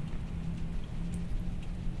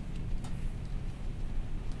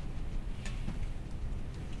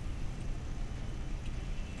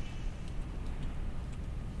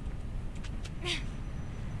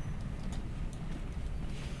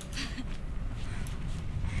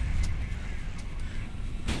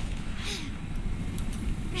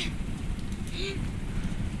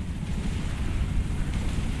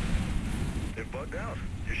 They're bugged out.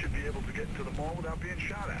 You should be able to get into the mall without being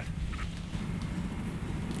shot at.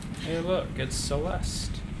 Hey look, it's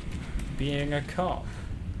Celeste being a cop.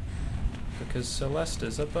 Because Celeste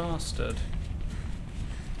is a bastard.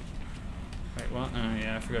 Wait, what? Oh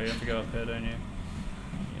yeah, I forgot you have to go up here, don't you?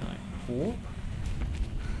 You're like, whoop.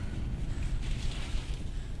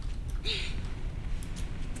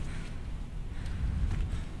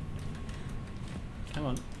 Come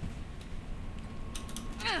on.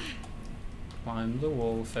 Climb the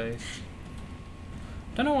wall, Faith.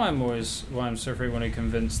 Don't know why I'm so frequently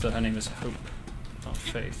convinced that her name is Hope, not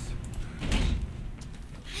Faith.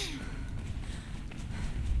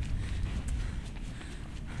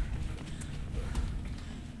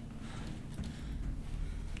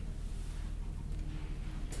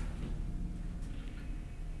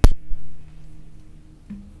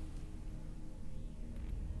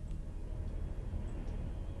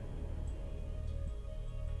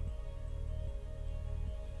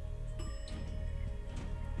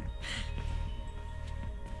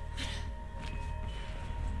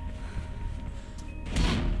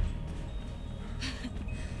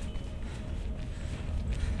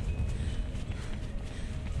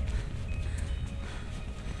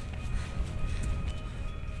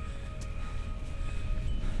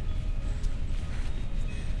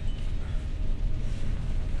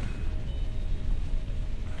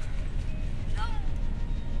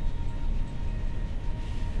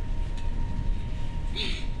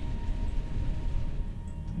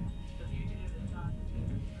 The fugitive is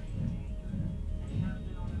constituted extremely dangerous, and he has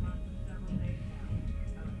been on the run for several days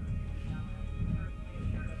now. Now, personally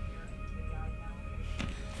assured us here in the Eyetown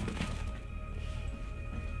location.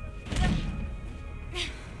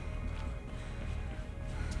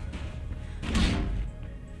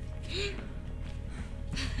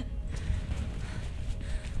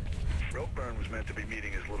 Ropeburn was meant to be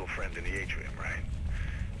meeting his little friend in the atrium, right?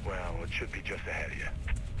 Well, it should be just ahead of you.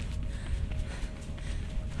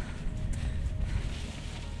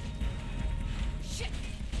 Shit!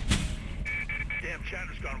 Damn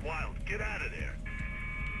chatter's gone wild. Get out of there.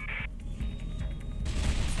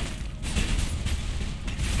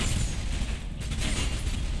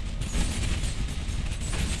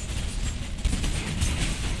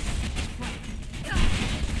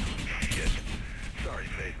 Shit. Sorry,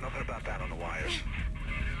 Faith. Nothing about that on the wires.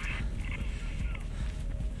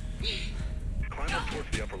 Climb up towards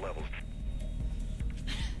the upper levels.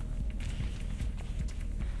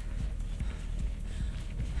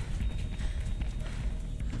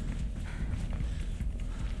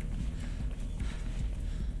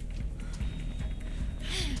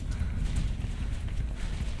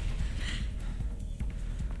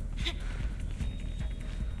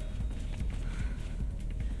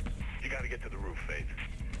 roof, Faith.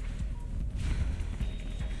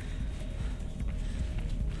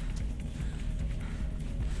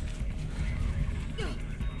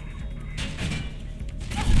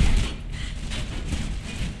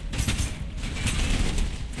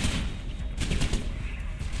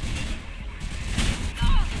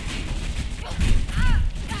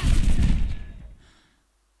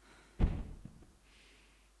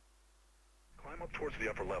 Climb up towards the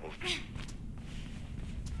upper levels.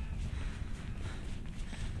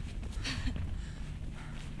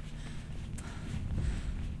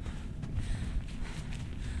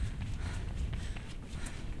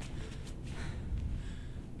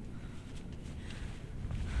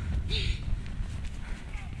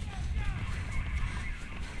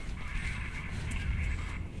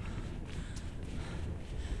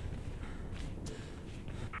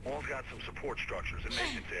 Wall's got some support structures and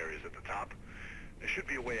maintenance areas at the top. There should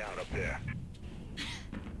be a way out up there.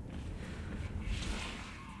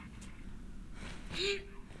 You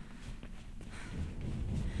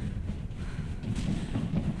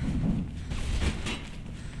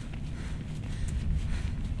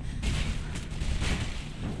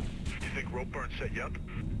think rope burn set you up?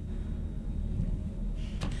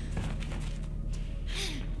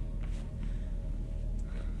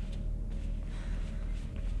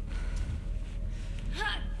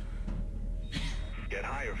 Get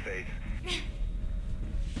higher, Faith.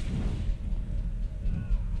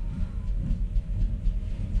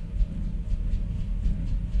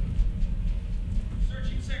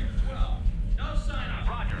 Searching Sector 12. No sign of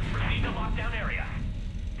Roger. Proceed to lockdown area.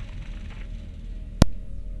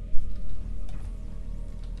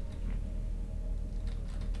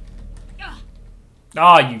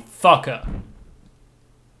 Ah, you fucker.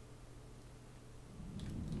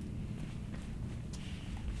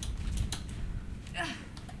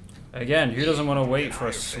 Again, who doesn't want to wait for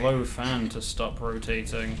a slow fan to stop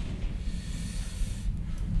rotating?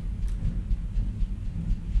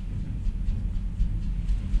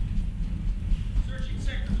 Searching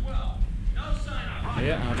Sector 12. No sign of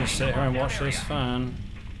Yeah, I'll just sit here and watch this fan.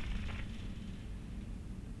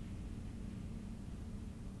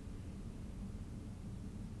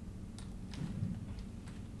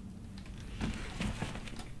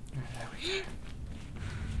 There we go.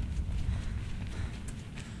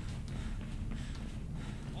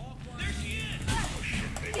 Oh shit,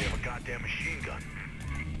 Faith, they have a goddamn machine gun.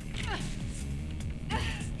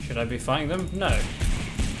 Should I be fighting them? No.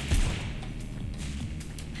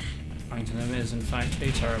 Fighting them is, in fact,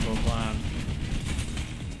 a terrible plan.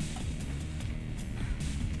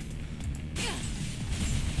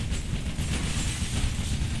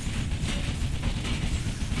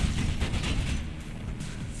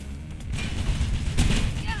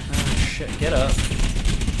 Ah, shit, get up.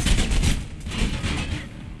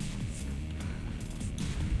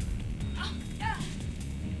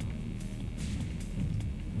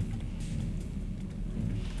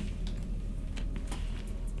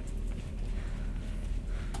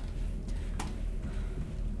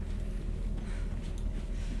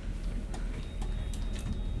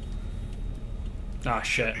 Ah,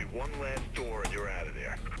 shit. Be one last door and you're out of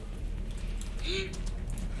there.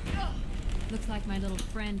 Looks like my little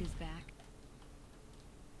friend is back.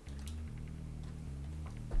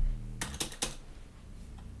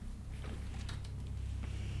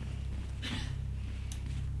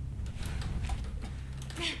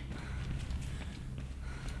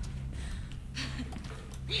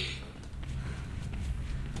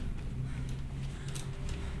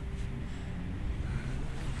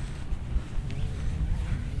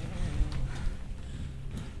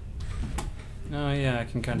 Oh yeah, I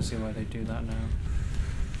can kind of see why they do that now.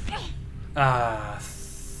 Ah,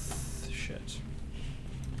 shit.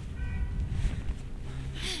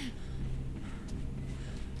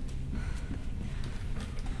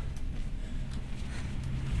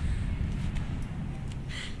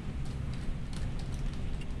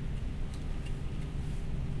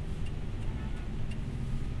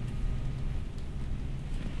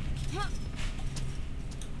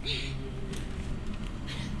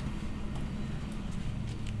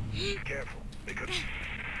 Careful. They could...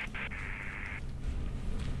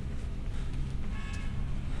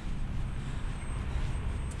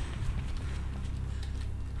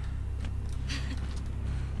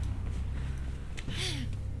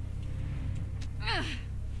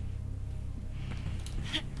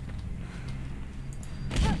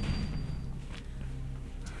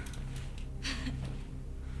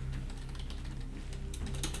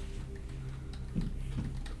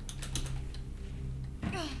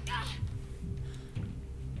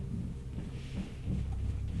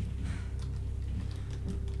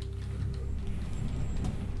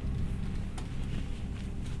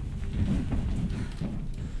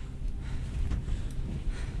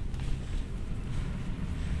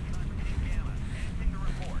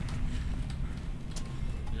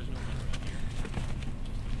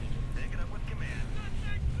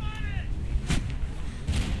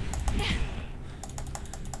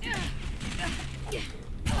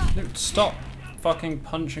 stop fucking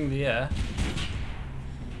punching the air.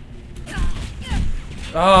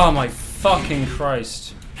 Oh my fucking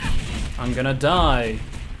Christ. I'm gonna die.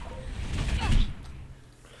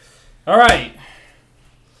 Alright.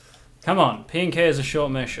 Come on, P&K is a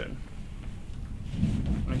short mission.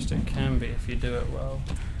 At least it can be if you do it well.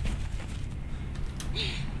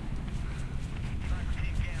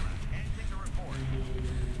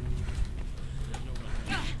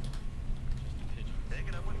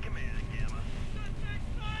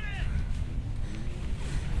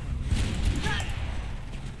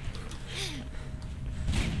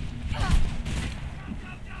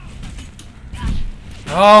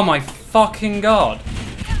 Oh my fucking god.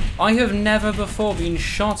 I have never before been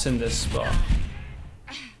shot in this spot.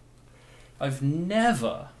 I've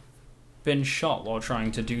never been shot while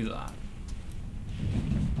trying to do that.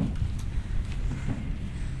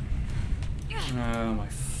 Oh my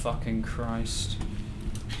fucking Christ.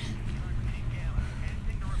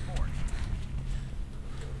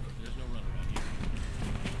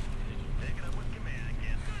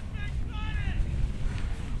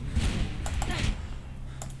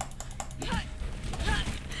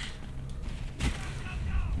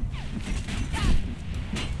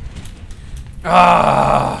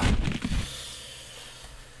 Ah!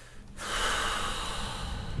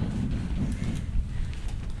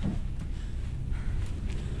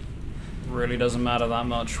 Really doesn't matter that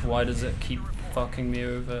much. Why does it keep fucking me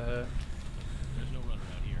over here? There's no run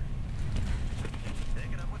around here.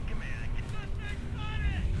 Take it up with command.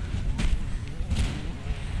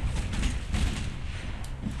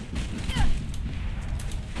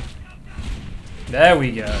 There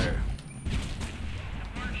we go.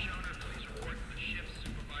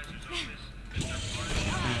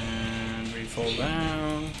 And we fall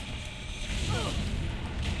down.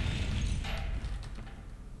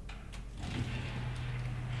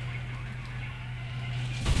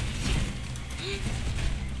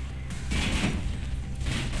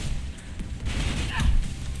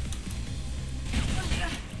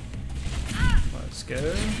 Let's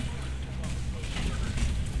go.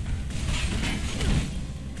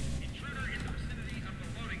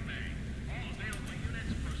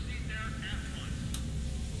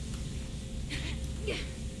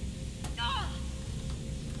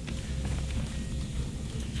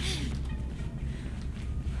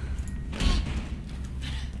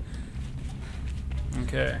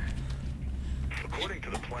 Okay. According to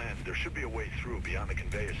the plan, there should be a way through beyond the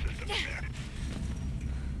conveyor system in there.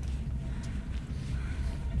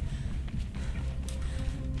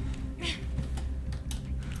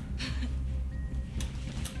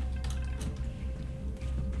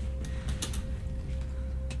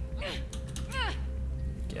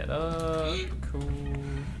 Get up. Cool.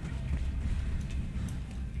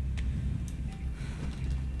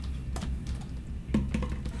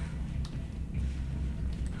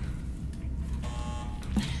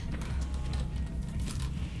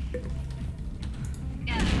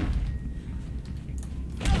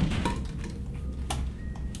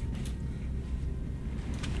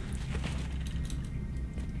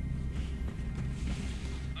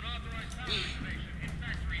 Unauthorized power activation in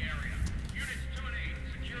factory area. Units 2 and 8,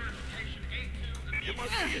 secure location A2. You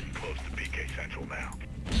must be getting close to PK Central now.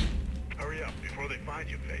 Hurry up before they find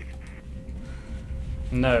you, Faith.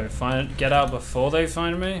 No, get out before they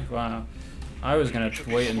find me? Wow. I was gonna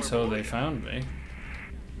wait until they found me.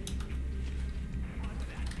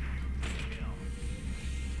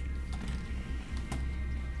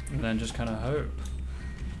 And then just kind of hope.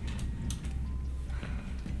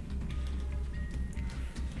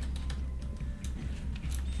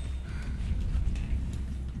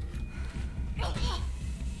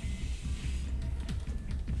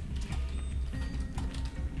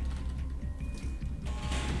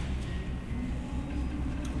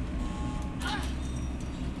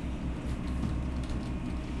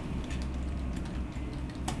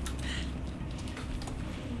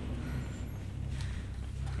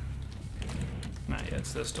 Yeah,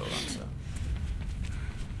 it's this door, that's it.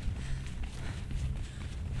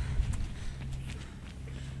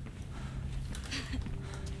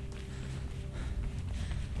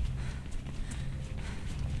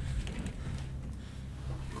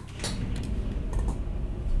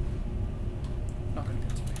 Not gonna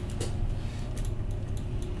get to me.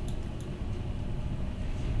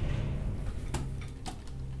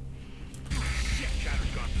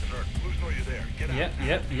 Shatter's gone berserk. Blue saw you there. Get out.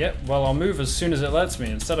 Yep. Well, I'll move as soon as it lets me.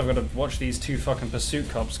 Instead, I've got to watch these two fucking pursuit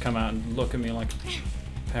cops come out and look at me like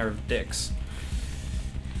a pair of dicks.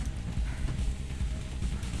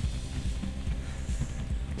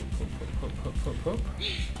 Hoop.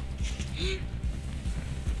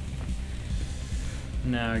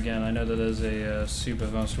 Now again, I know that there's a super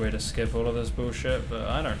fast way to skip all of this bullshit, but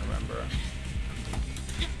I don't remember.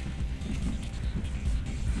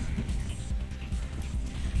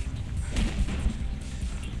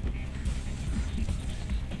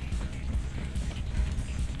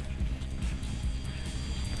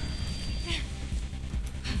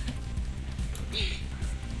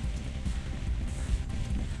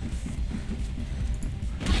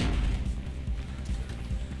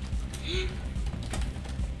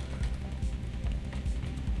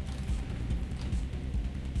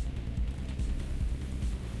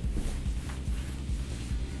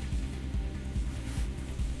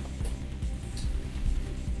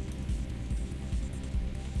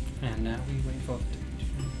 And now we wait for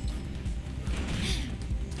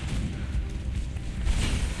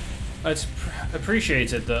It's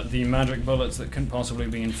appreciated that the magic bullets that couldn't possibly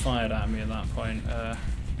be fired at me at that point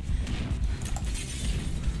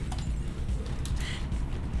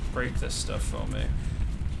break this stuff for me.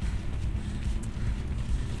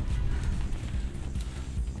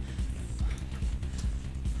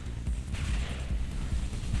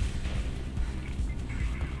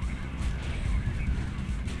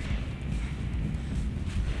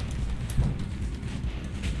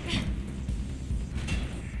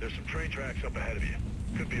 There's some train tracks up ahead of you.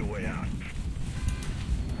 Could be a way out.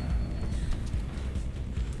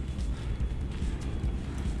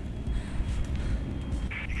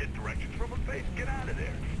 You get directions from a face. Get out of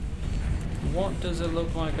there. What does it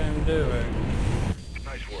look like I'm doing?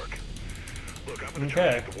 Nice work. Look, I'm gonna Okay.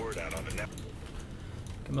 try to get the word out on the net.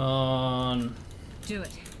 Come on. Do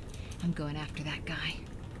it. I'm going after that guy.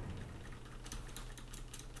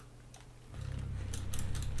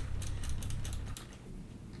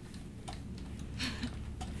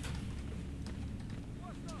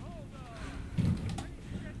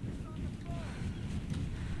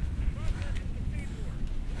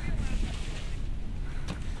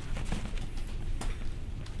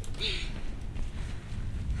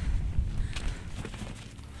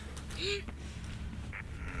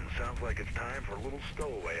 Sounds like it's time for a little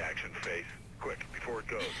stowaway action, Faith. Quick, before it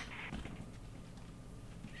goes.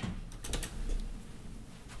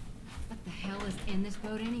 What the hell is in this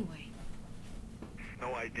boat anyway?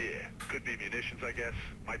 No idea. Could be munitions, I guess.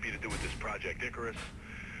 Might be to do with this Project Icarus.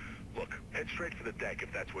 Look, head straight for the deck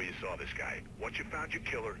if that's where you saw this guy. Once you found your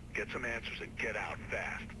killer, get some answers and get out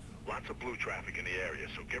fast. Lots of blue traffic in the area,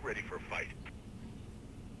 so get ready for a fight.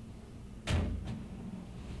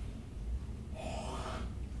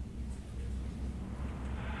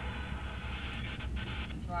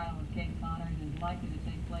 The trial of Kate Connors is likely to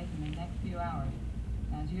take place in the next few hours.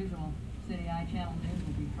 As usual, City Eye Channel News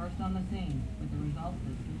will be first on the scene with the results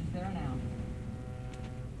as soon as they're announced.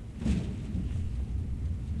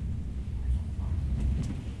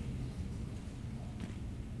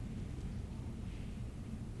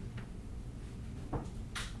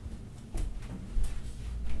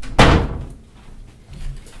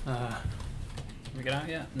 Did we get out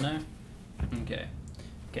yet? No? Okay.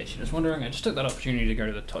 In case you're just wondering, I just took that opportunity to go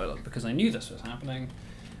to the toilet because I knew this was happening,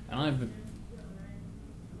 and I've been...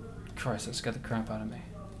 Christ, that scared the crap out of me.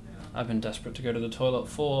 I've been desperate to go to the toilet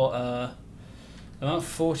for, about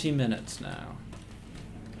 40 minutes now.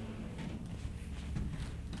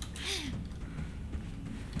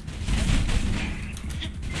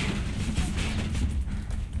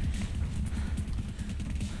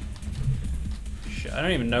 Shit, I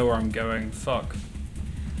don't even know where I'm going. Fuck.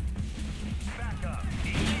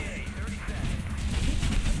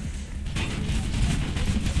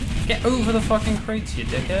 Get over the fucking crates, you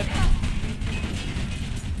dickhead.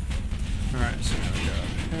 Alright, so now we go up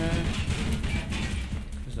here.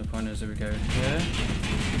 Because the point is that we go here.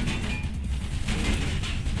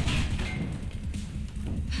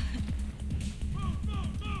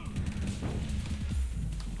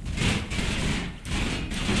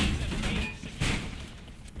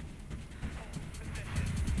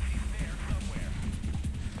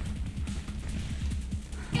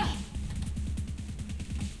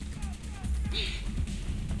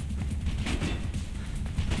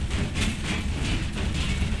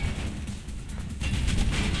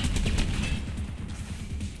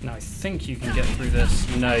 Now I think you can get through this.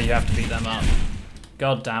 No, you have to beat them up.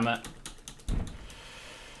 God damn it.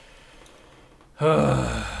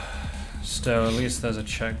 Still, at least there's a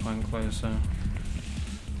checkpoint closer.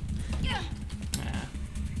 Yeah.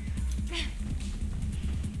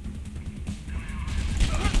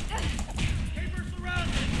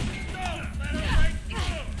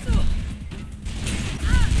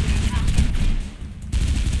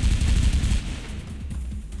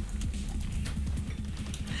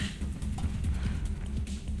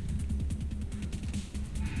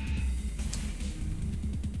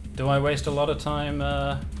 Do I waste a lot of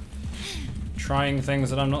time trying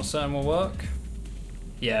things that I'm not certain will work?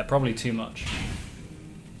 Yeah, probably too much.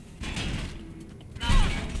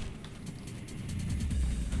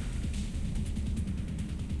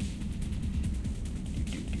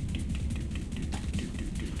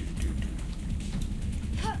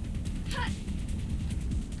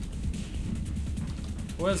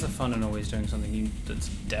 Where's the fun in always doing something that's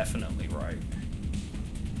definitely right?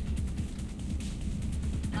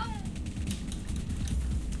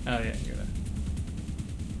 Oh yeah,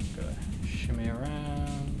 gotta shimmy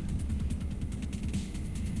around.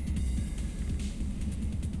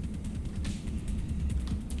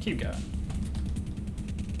 Keep going.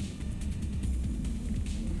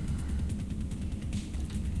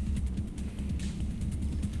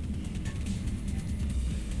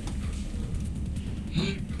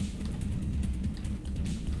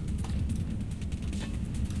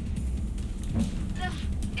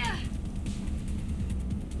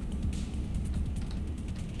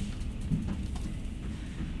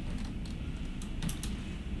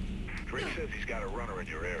 Drake says he's got a runner in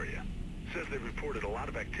your area. Says they reported a lot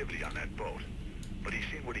of activity on that boat. But he's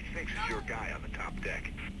seen what he thinks is your guy on the top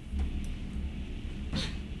deck.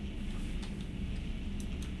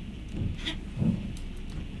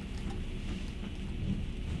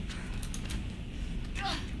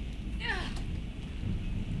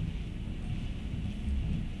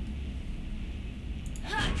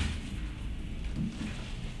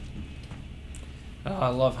 Oh, I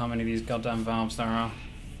love how many of these goddamn valves there are.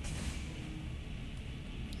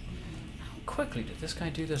 How quickly did this guy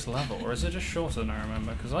do this level? Or is it just shorter than I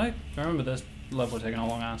remember? Because I remember this level taking a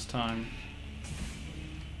long ass time.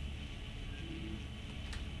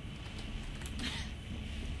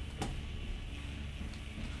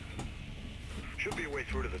 Should be a way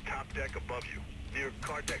through to the top deck above you, near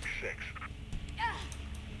car deck 6.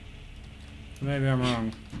 Maybe I'm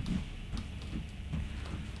wrong.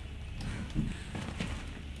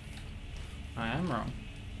 I am wrong.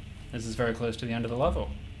 This is very close to the end of the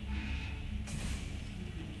level.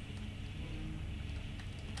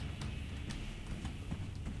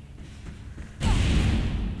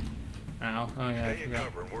 Ow. Oh yeah, I Stay in forgot.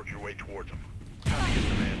 cover and work your way towards them. Time to get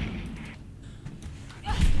some answers.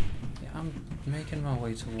 Yeah, I'm making my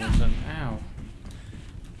way towards him. Ow.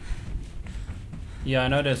 Yeah, I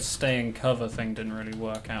know the stay in cover thing didn't really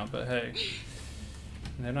work out, but hey.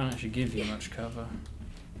 They don't actually give you much cover.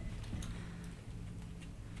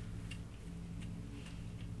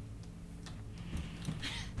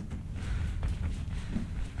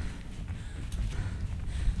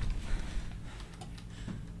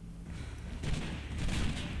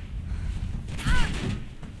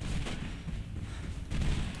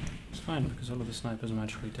 Fine, because all of the snipers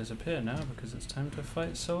magically disappear now because it's time to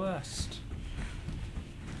fight Celeste.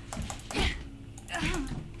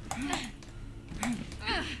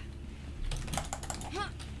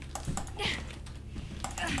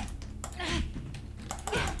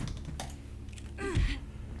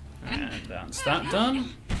 And that's that done.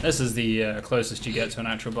 This is the closest you get to an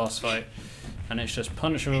actual boss fight. And it's just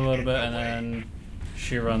punch her a little bit and then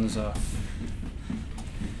she runs off.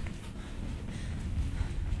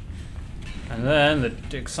 And then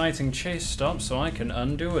the exciting chase stops so I can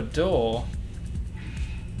undo a door.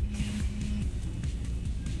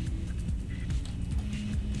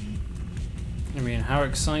 I mean, how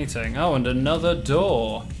exciting. Oh, and another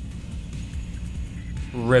door.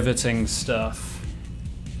 Riveting stuff.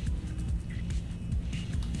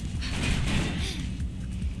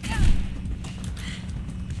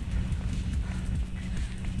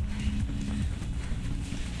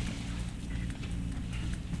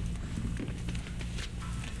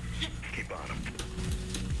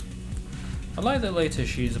 I like that later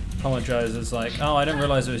she apologizes like, oh, I didn't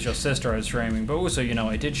realize it was your sister I was framing, but also, you know,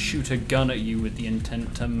 I did shoot a gun at you with the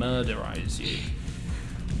intent to murderize you.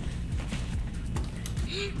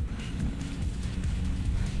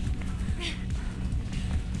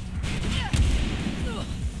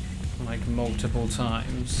 Like, multiple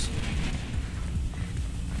times.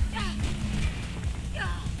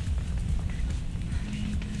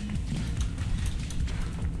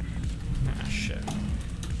 Ah, shit.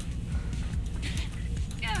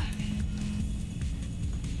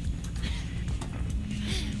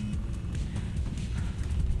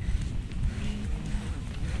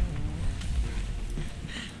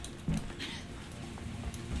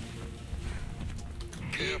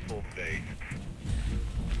 Careful, Faith.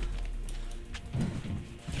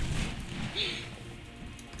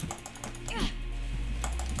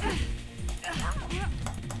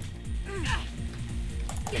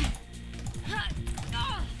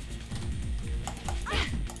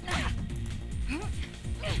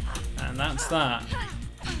 It's that.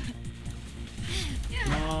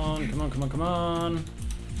 Come on, come on, come on, come on.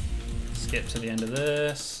 Skip to the end of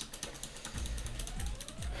this.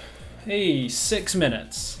 Hey, 6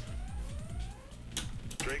 minutes.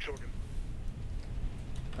 Drake's organ.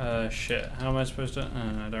 Shit. How am I supposed to?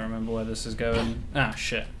 I don't remember where this is going. Ah,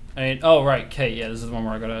 shit. I mean, oh right, Kate. Yeah, this is the one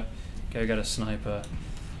where I gotta go get a sniper.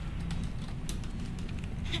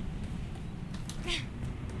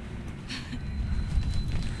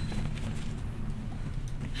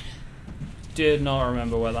 Did not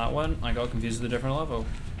remember where that went. I got confused with a different level.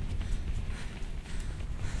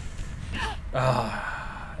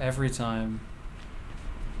 Ah, every time.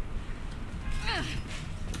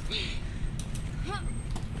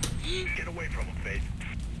 Get away from him, Faith.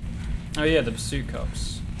 Oh yeah, the pursuit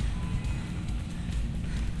cops.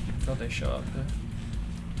 I thought they show up here.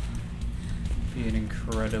 Being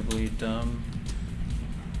incredibly dumb.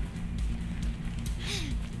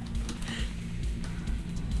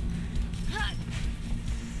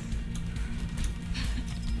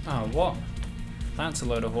 Oh, what? That's a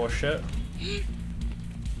load of horse shit.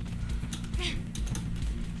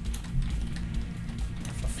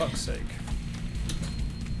 For fuck's sake.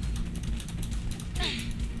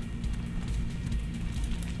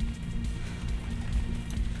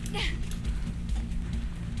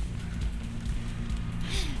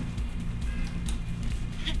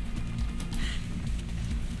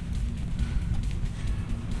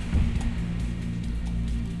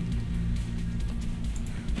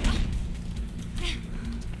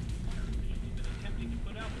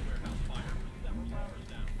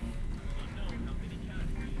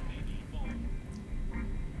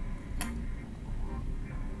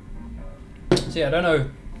 So yeah, I don't know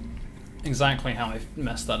exactly how I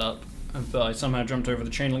messed that up, but I somehow jumped over the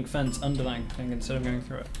chain link fence under that thing instead of going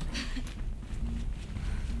through it.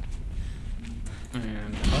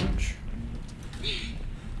 And punch.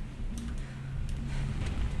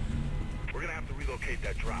 We're gonna have to relocate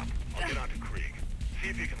that drop. I'll get onto Krieg. See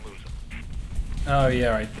if you can lose him. Oh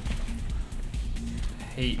yeah, I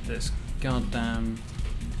hate this goddamn...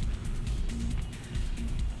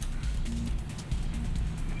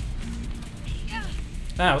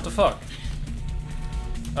 Ah, what the fuck?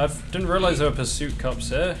 I didn't realize there were pursuit cops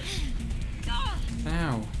here.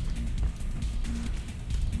 Ow.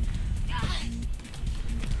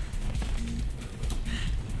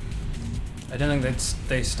 I didn't think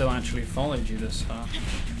they still actually followed you this far.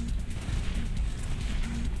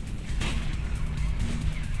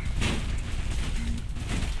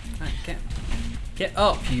 Ah, get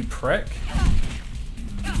up, you prick.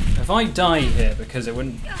 If I die here because it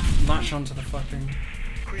wouldn't latch onto the fucking...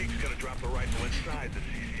 Krieg's gonna drop the rifle inside the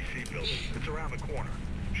CCC building. It's around the corner.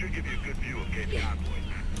 Should give you a good view of Cape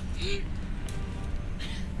Convoy.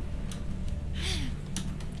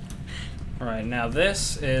 Right, now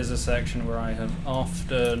this is a section where I have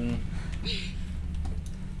often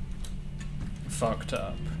fucked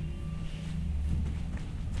up.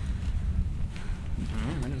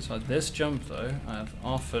 Inside this jump though, I've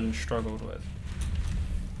often struggled with.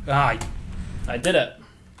 Ah, I did it.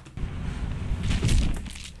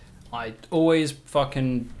 I always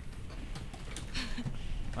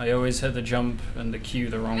hit the jump and the Q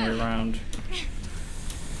the wrong way around.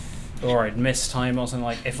 Or I'd miss time or something.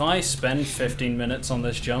 Like, if I spend 15 minutes on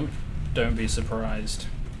this jump, don't be surprised.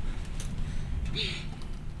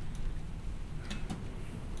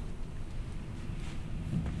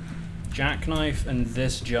 Jackknife and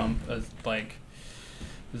this jump are like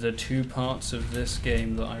the two parts of this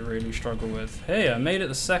game that I really struggle with. Hey, I made it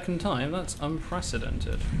the second time. That's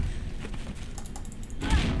unprecedented.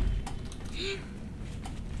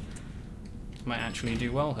 Might actually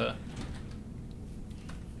do well here.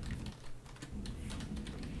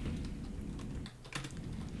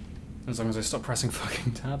 As long as I stop pressing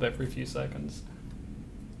fucking tab every few seconds.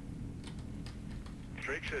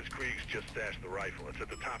 Drake says Krieg's just stashed the rifle. It's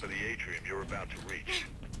at the top of the atrium you're about to reach.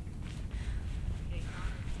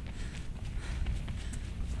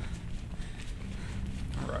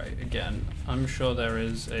 Right, again, I'm sure there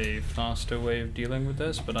is a faster way of dealing with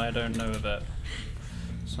this, but I don't know of it.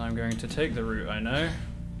 So I'm going to take the route I know,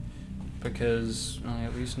 because I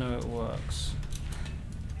at least know it works.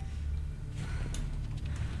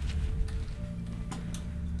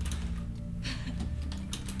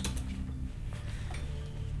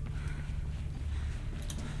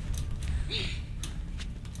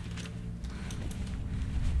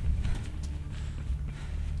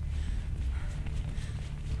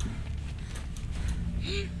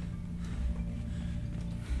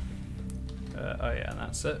 Oh yeah, and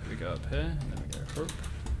that's it. We go up here, and then we go whoop,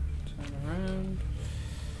 turn around.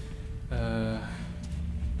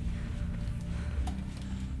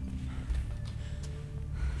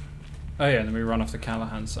 Oh yeah, and then we run off the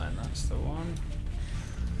Callahan sign, that's the one.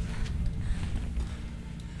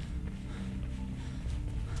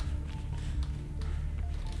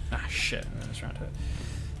 Ah shit, that's around here.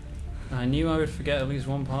 I knew I would forget at least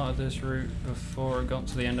one part of this route before it got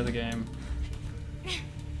to the end of the game.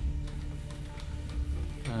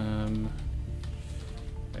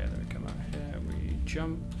 Yeah, then we come out here, we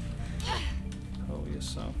jump, pull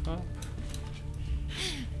yourself up.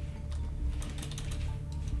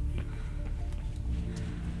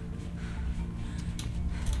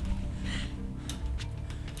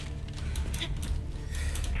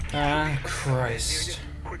 Ah, Christ.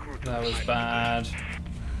 That was bad.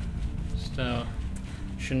 Still,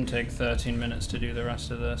 shouldn't take 13 minutes to do the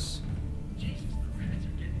rest of this.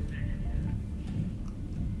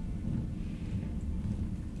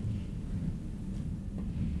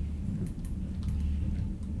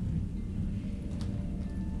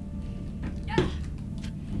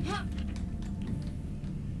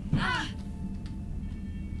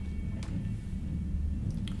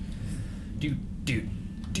 Do do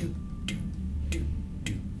do do do do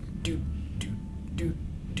do do do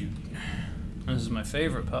do. This is my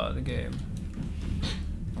favorite part of the game.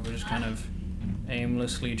 We're just kind of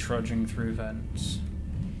aimlessly trudging through vents.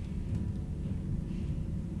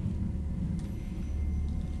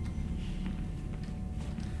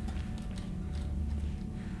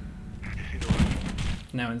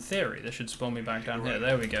 Now, in theory, this should spawn me back down here.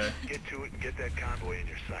 There we go. Get to it and get that convoy in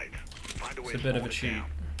your sights. Find a way It's a to bit of slow a it cheat. down.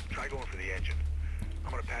 Try going for the engine.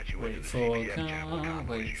 I'm gonna patch you Wait into the for the CPF channel car,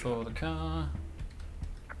 convoy wait shoot. for the car.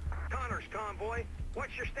 Connors convoy,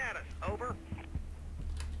 what's your status? Over.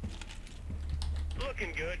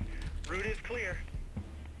 Looking good. Route is clear.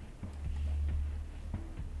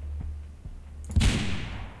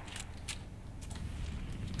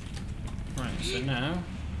 Right, so now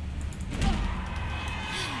Too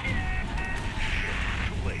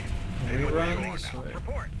late. we Anyone run going this now? way.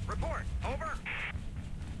 Report. Over.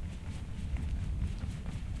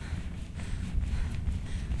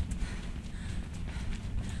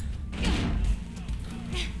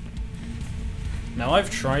 Now, I've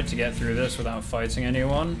tried to get through this without fighting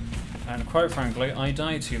anyone, and quite frankly, I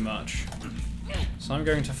die too much. So I'm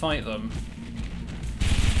going to fight them.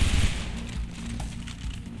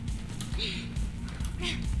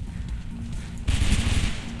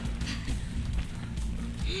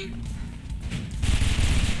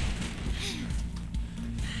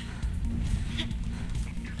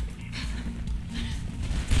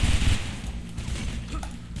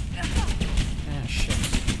 Ah, shit.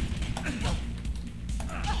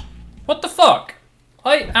 What the fuck?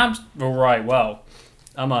 I am... Alright, well,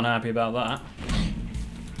 I'm unhappy about that.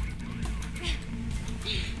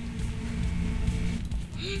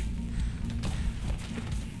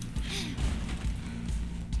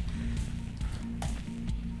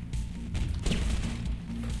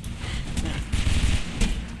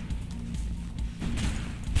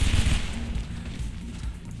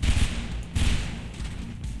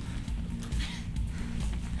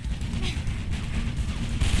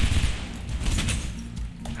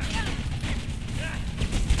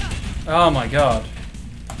 Oh my god.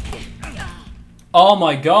 Oh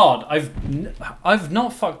my god. I've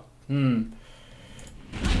not fucked.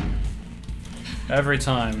 Every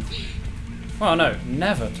time. Well, no,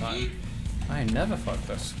 never time. I never fuck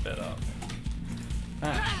this bit up.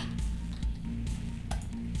 Ah.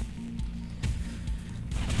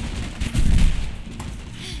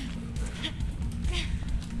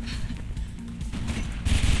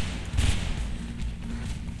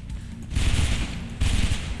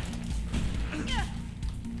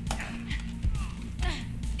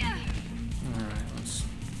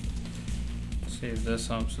 See if this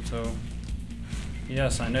helps at all.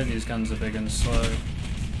 Yes, I know these guns are big and slow.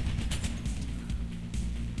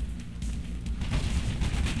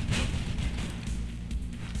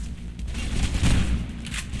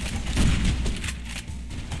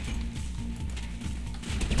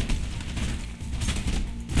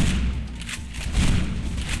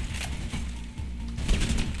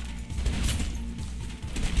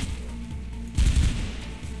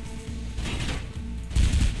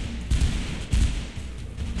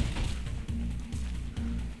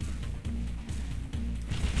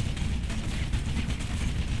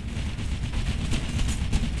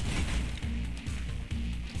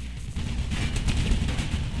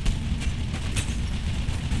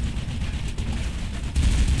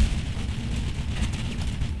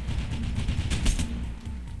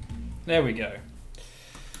 There we go.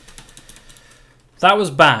 That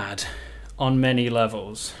was bad on many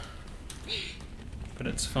levels. But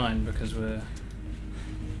it's fine because we're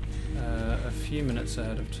A few minutes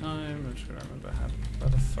ahead of time. I'm just gonna remember how where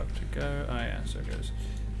the fuck to go. Oh yeah, so it goes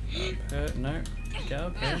up here. No, get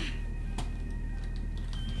up here.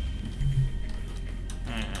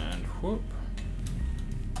 And whoop.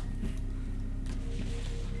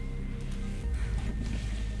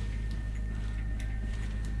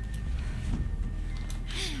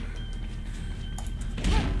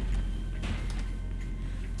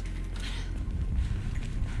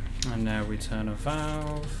 And now we turn a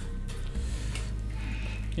valve.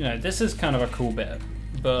 You know, this is kind of a cool bit,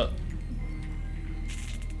 but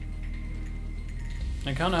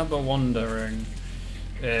I can't help but wondering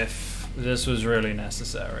if this was really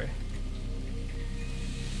necessary.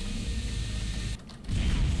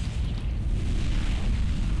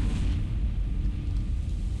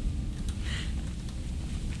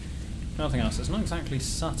 Nothing else. It's not exactly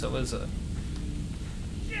subtle, is it?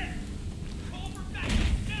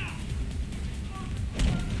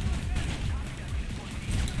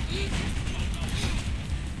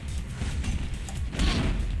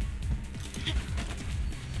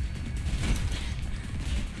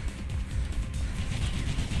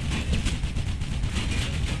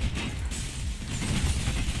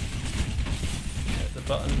 Hit the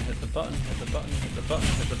button, hit the button, hit the button, hit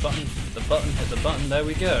the button, hit the button, hit the button, there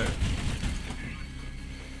we go.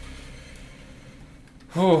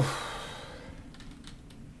 Whew.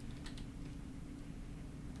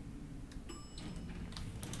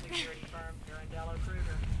 Security firm Pirandello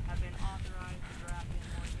Kruger have been authorized to draft in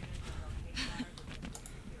more units and locate matters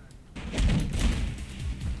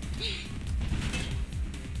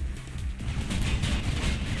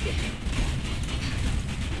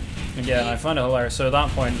Again, I find it hilarious. So at that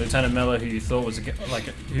point, Lieutenant Miller, who you thought was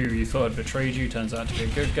who you thought had betrayed you, turns out to be a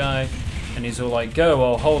good guy, and he's all like, "Go,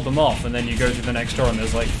 I'll hold them off." And then you go to the next door, and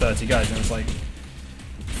there's like 30 guys, and it's like,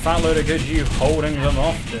 "Fat load of good, you holding them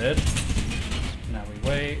off, dude." Now we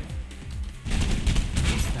wait,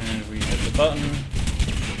 and we hit the button.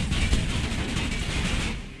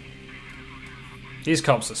 These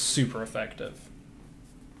cops are super effective.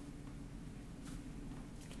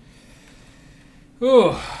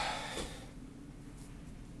 Ooh.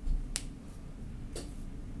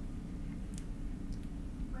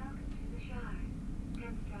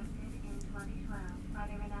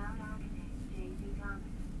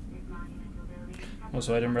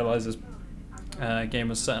 Also, I didn't realise this game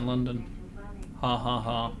was set in London. Ha ha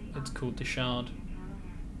ha. It's called The Shard.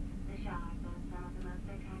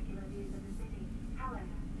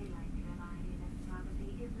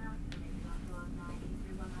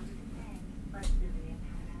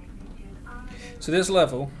 So this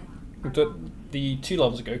level, the 2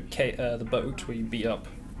 levels ago, the boat where you beat up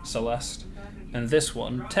Celeste, and this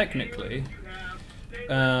one, technically,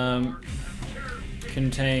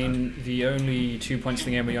 contain the only 2 points in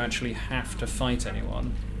the game where you actually have to fight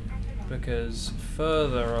anyone, because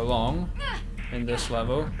further along in this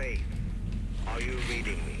level, Are you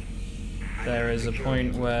reading me? there is a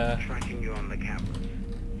point where Tracking you on the camera.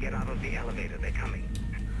 Get out of the elevator, they're coming.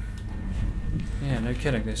 yeah, no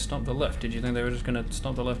kidding, they stopped the lift. Did you think they were just gonna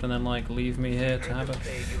stop the lift and then like leave me here to have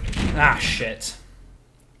a shit.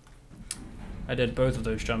 I did both of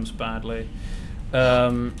those jumps badly.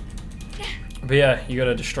 But yeah, you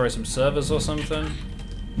gotta destroy some servers or something.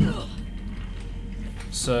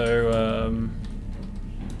 So,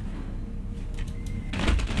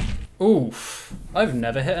 oof. I've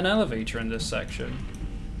never hit an elevator in this section.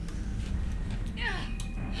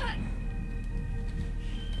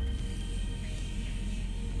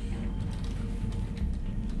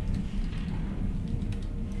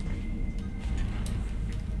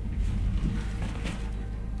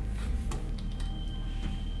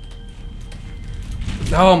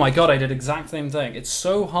 Oh my god, I did exact same thing. It's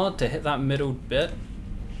so hard to hit that middle bit.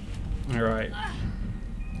 Alright.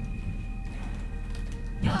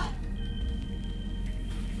 There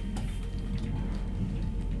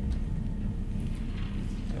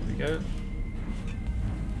we go.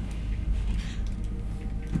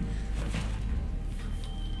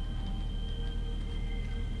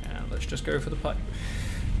 And let's just go for the pipe.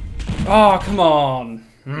 Oh, come on!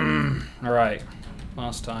 Alright.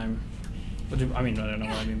 Last time. I mean, I don't know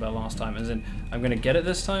what I mean by last time, as in, I'm gonna get it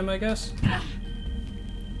this time, I guess?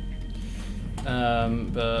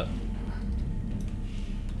 But...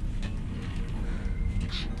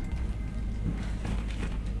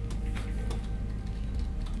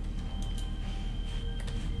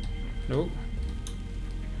 Nope.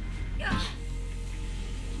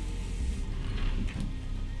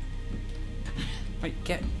 Wait,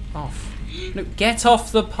 get off. No, get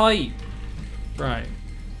off the pipe! Right.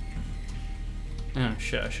 Oh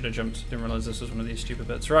shit, I should have jumped. Didn't realise this was one of these stupid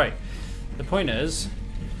bits. Right. The point is,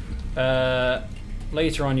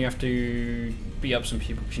 later on you have to beat up some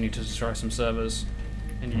people because you need to destroy some servers.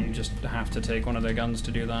 And you just have to take one of their guns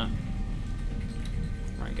to do that.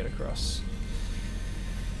 Right, get across.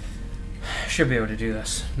 Should be able to do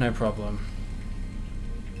this, no problem.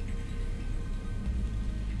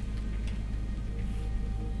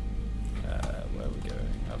 Where are we going?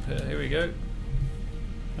 Up here, here we go.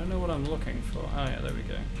 I don't know what I'm looking for. Oh yeah, there we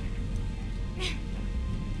go.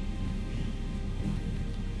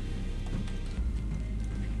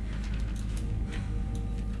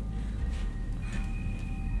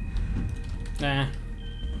 Nah.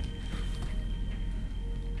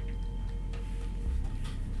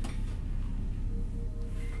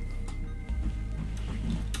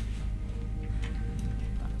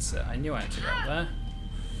 That's it. I knew I had to go up there.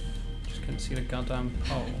 Just couldn't see the goddamn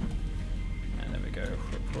pole. And there we go.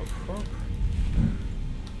 Whoop, whoop, whoop.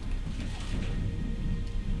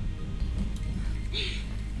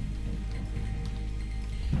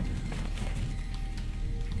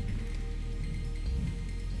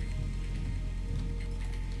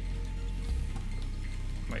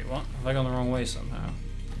 Wait, what? Have I gone the wrong way somehow?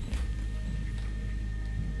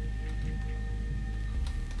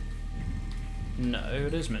 No,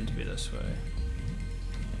 it is meant to be this way.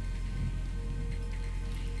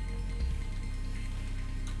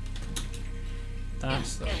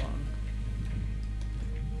 That's the one.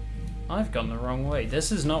 I've gone the wrong way.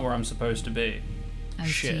 This is not where I'm supposed to be. I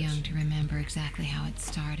was Shit. too young to remember exactly how it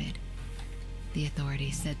started. The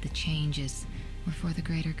authorities said the changes were for the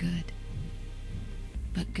greater good.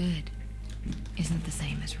 But good isn't the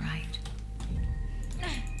same as right.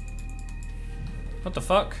 What the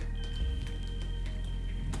fuck?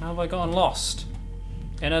 How have I gotten lost?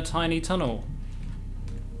 In a tiny tunnel.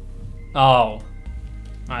 Oh.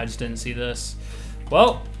 I just didn't see this.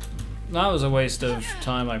 Well, that was a waste of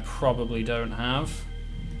time I probably don't have.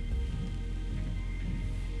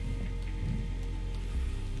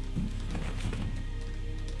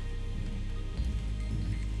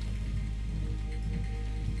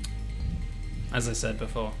 As I said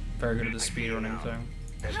before, very good at the speedrunning thing.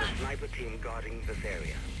 There's a sniper team guarding this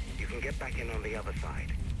area. You can get back in on the other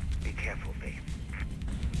side. Be careful, Faith.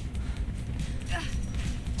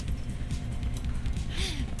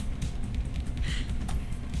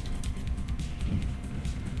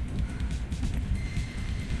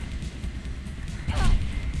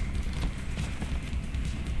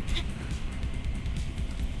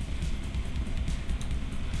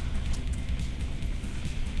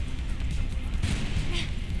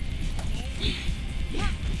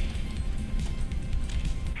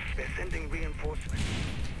 They're sending reinforcements.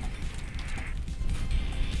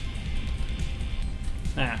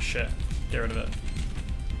 Ah, shit. Get rid of it.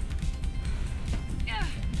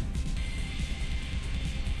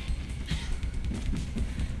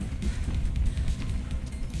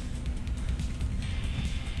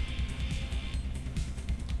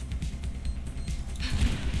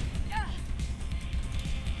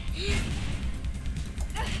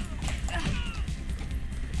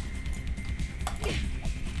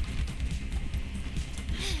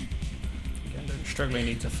 Again, don't struggling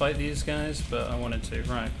need to fight these guys, but I wanted to.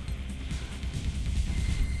 Right.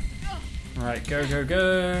 Right, go, go,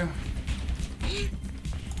 go.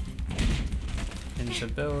 Into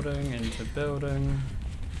building, into building.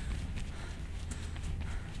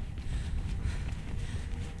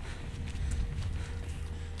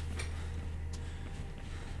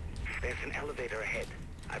 There's an elevator ahead.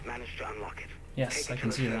 I've managed to unlock it. Yes, Take I it can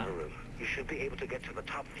to see the that. server room. You should be able to get to the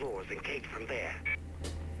top floors and gate from there.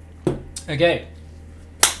 Okay,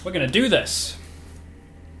 we're gonna do this.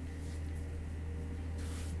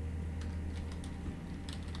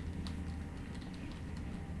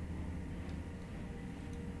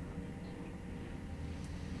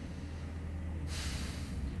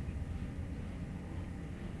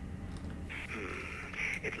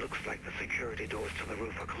 It looks like the security doors to the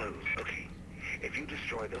roof are closed. Okay. If you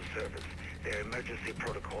destroy those servers, their emergency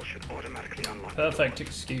protocol should automatically unlock the Perfect doors.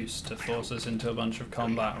 excuse to force us into a bunch of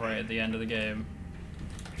combat right at the end of the game.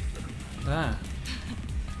 Ah.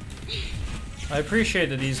 I appreciate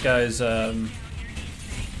that these guys, Miller!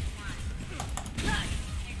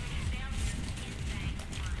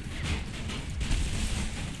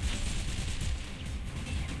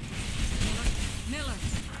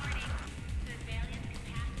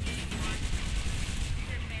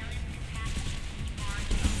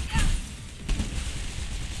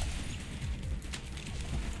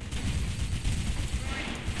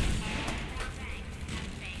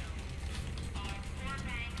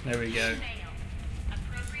 there we go.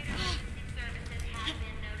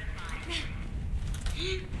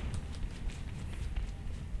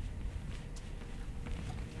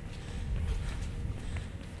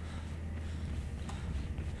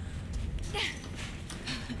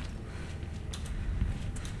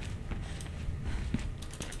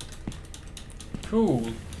 Cool.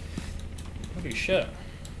 Holy shit.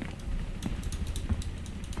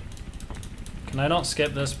 Can I not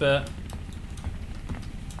skip this bit?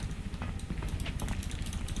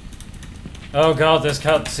 Oh god, this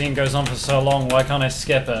cutscene goes on for so long, why can't I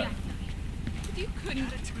skip it? You couldn't.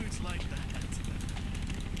 Attitudes like that.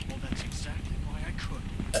 Well, that's exactly why I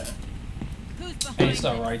could. Who's I need to behind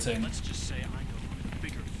start it? writing. Let's just say I know who the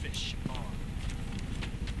bigger fish are.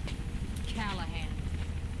 Callahan.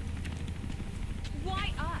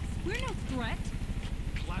 Why us? We're no threat.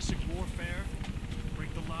 Classic warfare.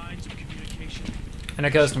 Break the lines of communication. And it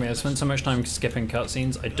occurs to me, I spent so much time skipping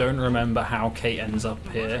cutscenes, I don't remember how Kate ends up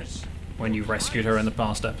here when you rescued her in the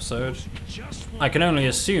past episode. Just I can only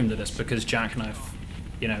assume that it's because Jackknife,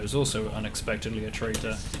 you know, is also unexpectedly a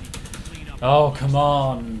traitor. clean up Oh, come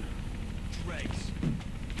on. dregs.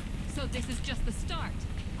 So this is just the start.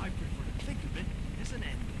 I prefer to think of it as an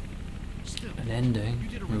ending. Still, An ending? you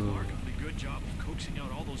did a Ooh. remarkably good job of coaxing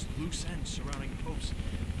out all those loose ends surrounding Pope's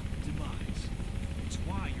demise. It's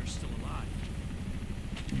why you're still alive.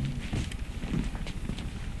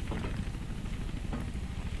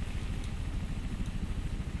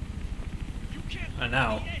 You can't And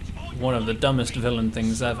now, let the edge hold one you of the up. dumbest villain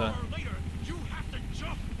things ever. Sooner or later, you have to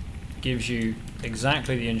jump. Gives you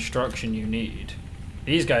exactly the instruction you need.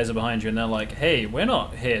 These guys are behind you and they're like, hey, we're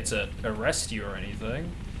not here to arrest you or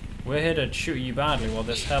anything. We're here to shoot you badly while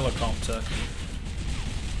this helicopter...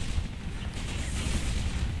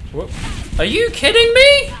 Whoop. Are you kidding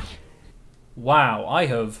me? Wow, I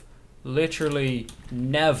have literally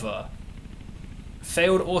never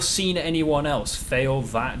failed or seen anyone else fail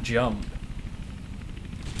that jump.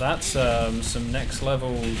 That's some next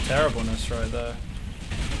level terribleness right there.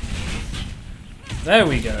 There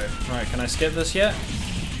we go. Right, can I skip this yet?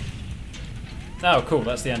 Oh, cool,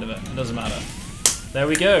 that's the end of it. It doesn't matter. There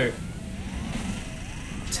we go.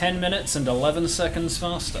 10 minutes and 11 seconds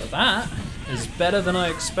faster. That is better than I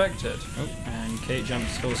expected. Oh, and Kate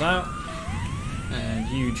jumps, falls out. And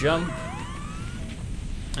you jump.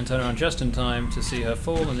 And turn around just in time to see her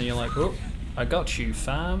fall, and then you're like, oh, I got you,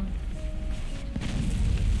 fam.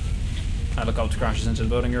 Helicopter crashes into the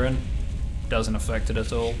building you're in. Doesn't affect it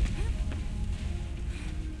at all.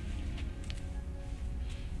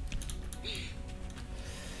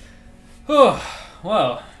 Oh,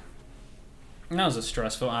 well, that was a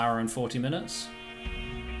stressful hour and 40 minutes.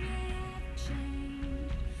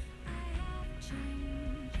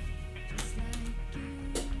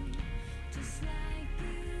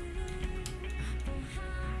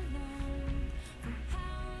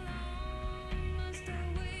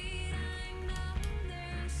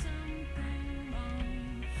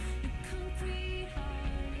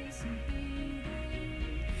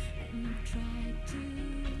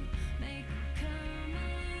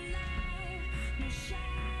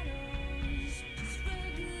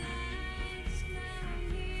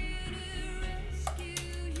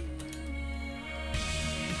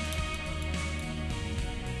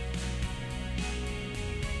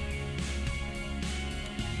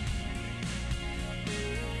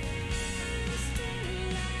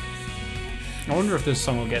 I wonder if this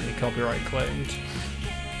song will get me copyright claimed.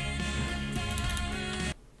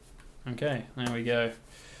 Okay, there we go.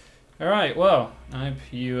 Alright, well, I hope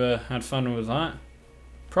you had fun with that.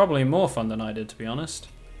 Probably more fun than I did, to be honest.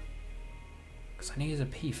 Because I needed to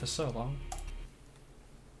pee for so long.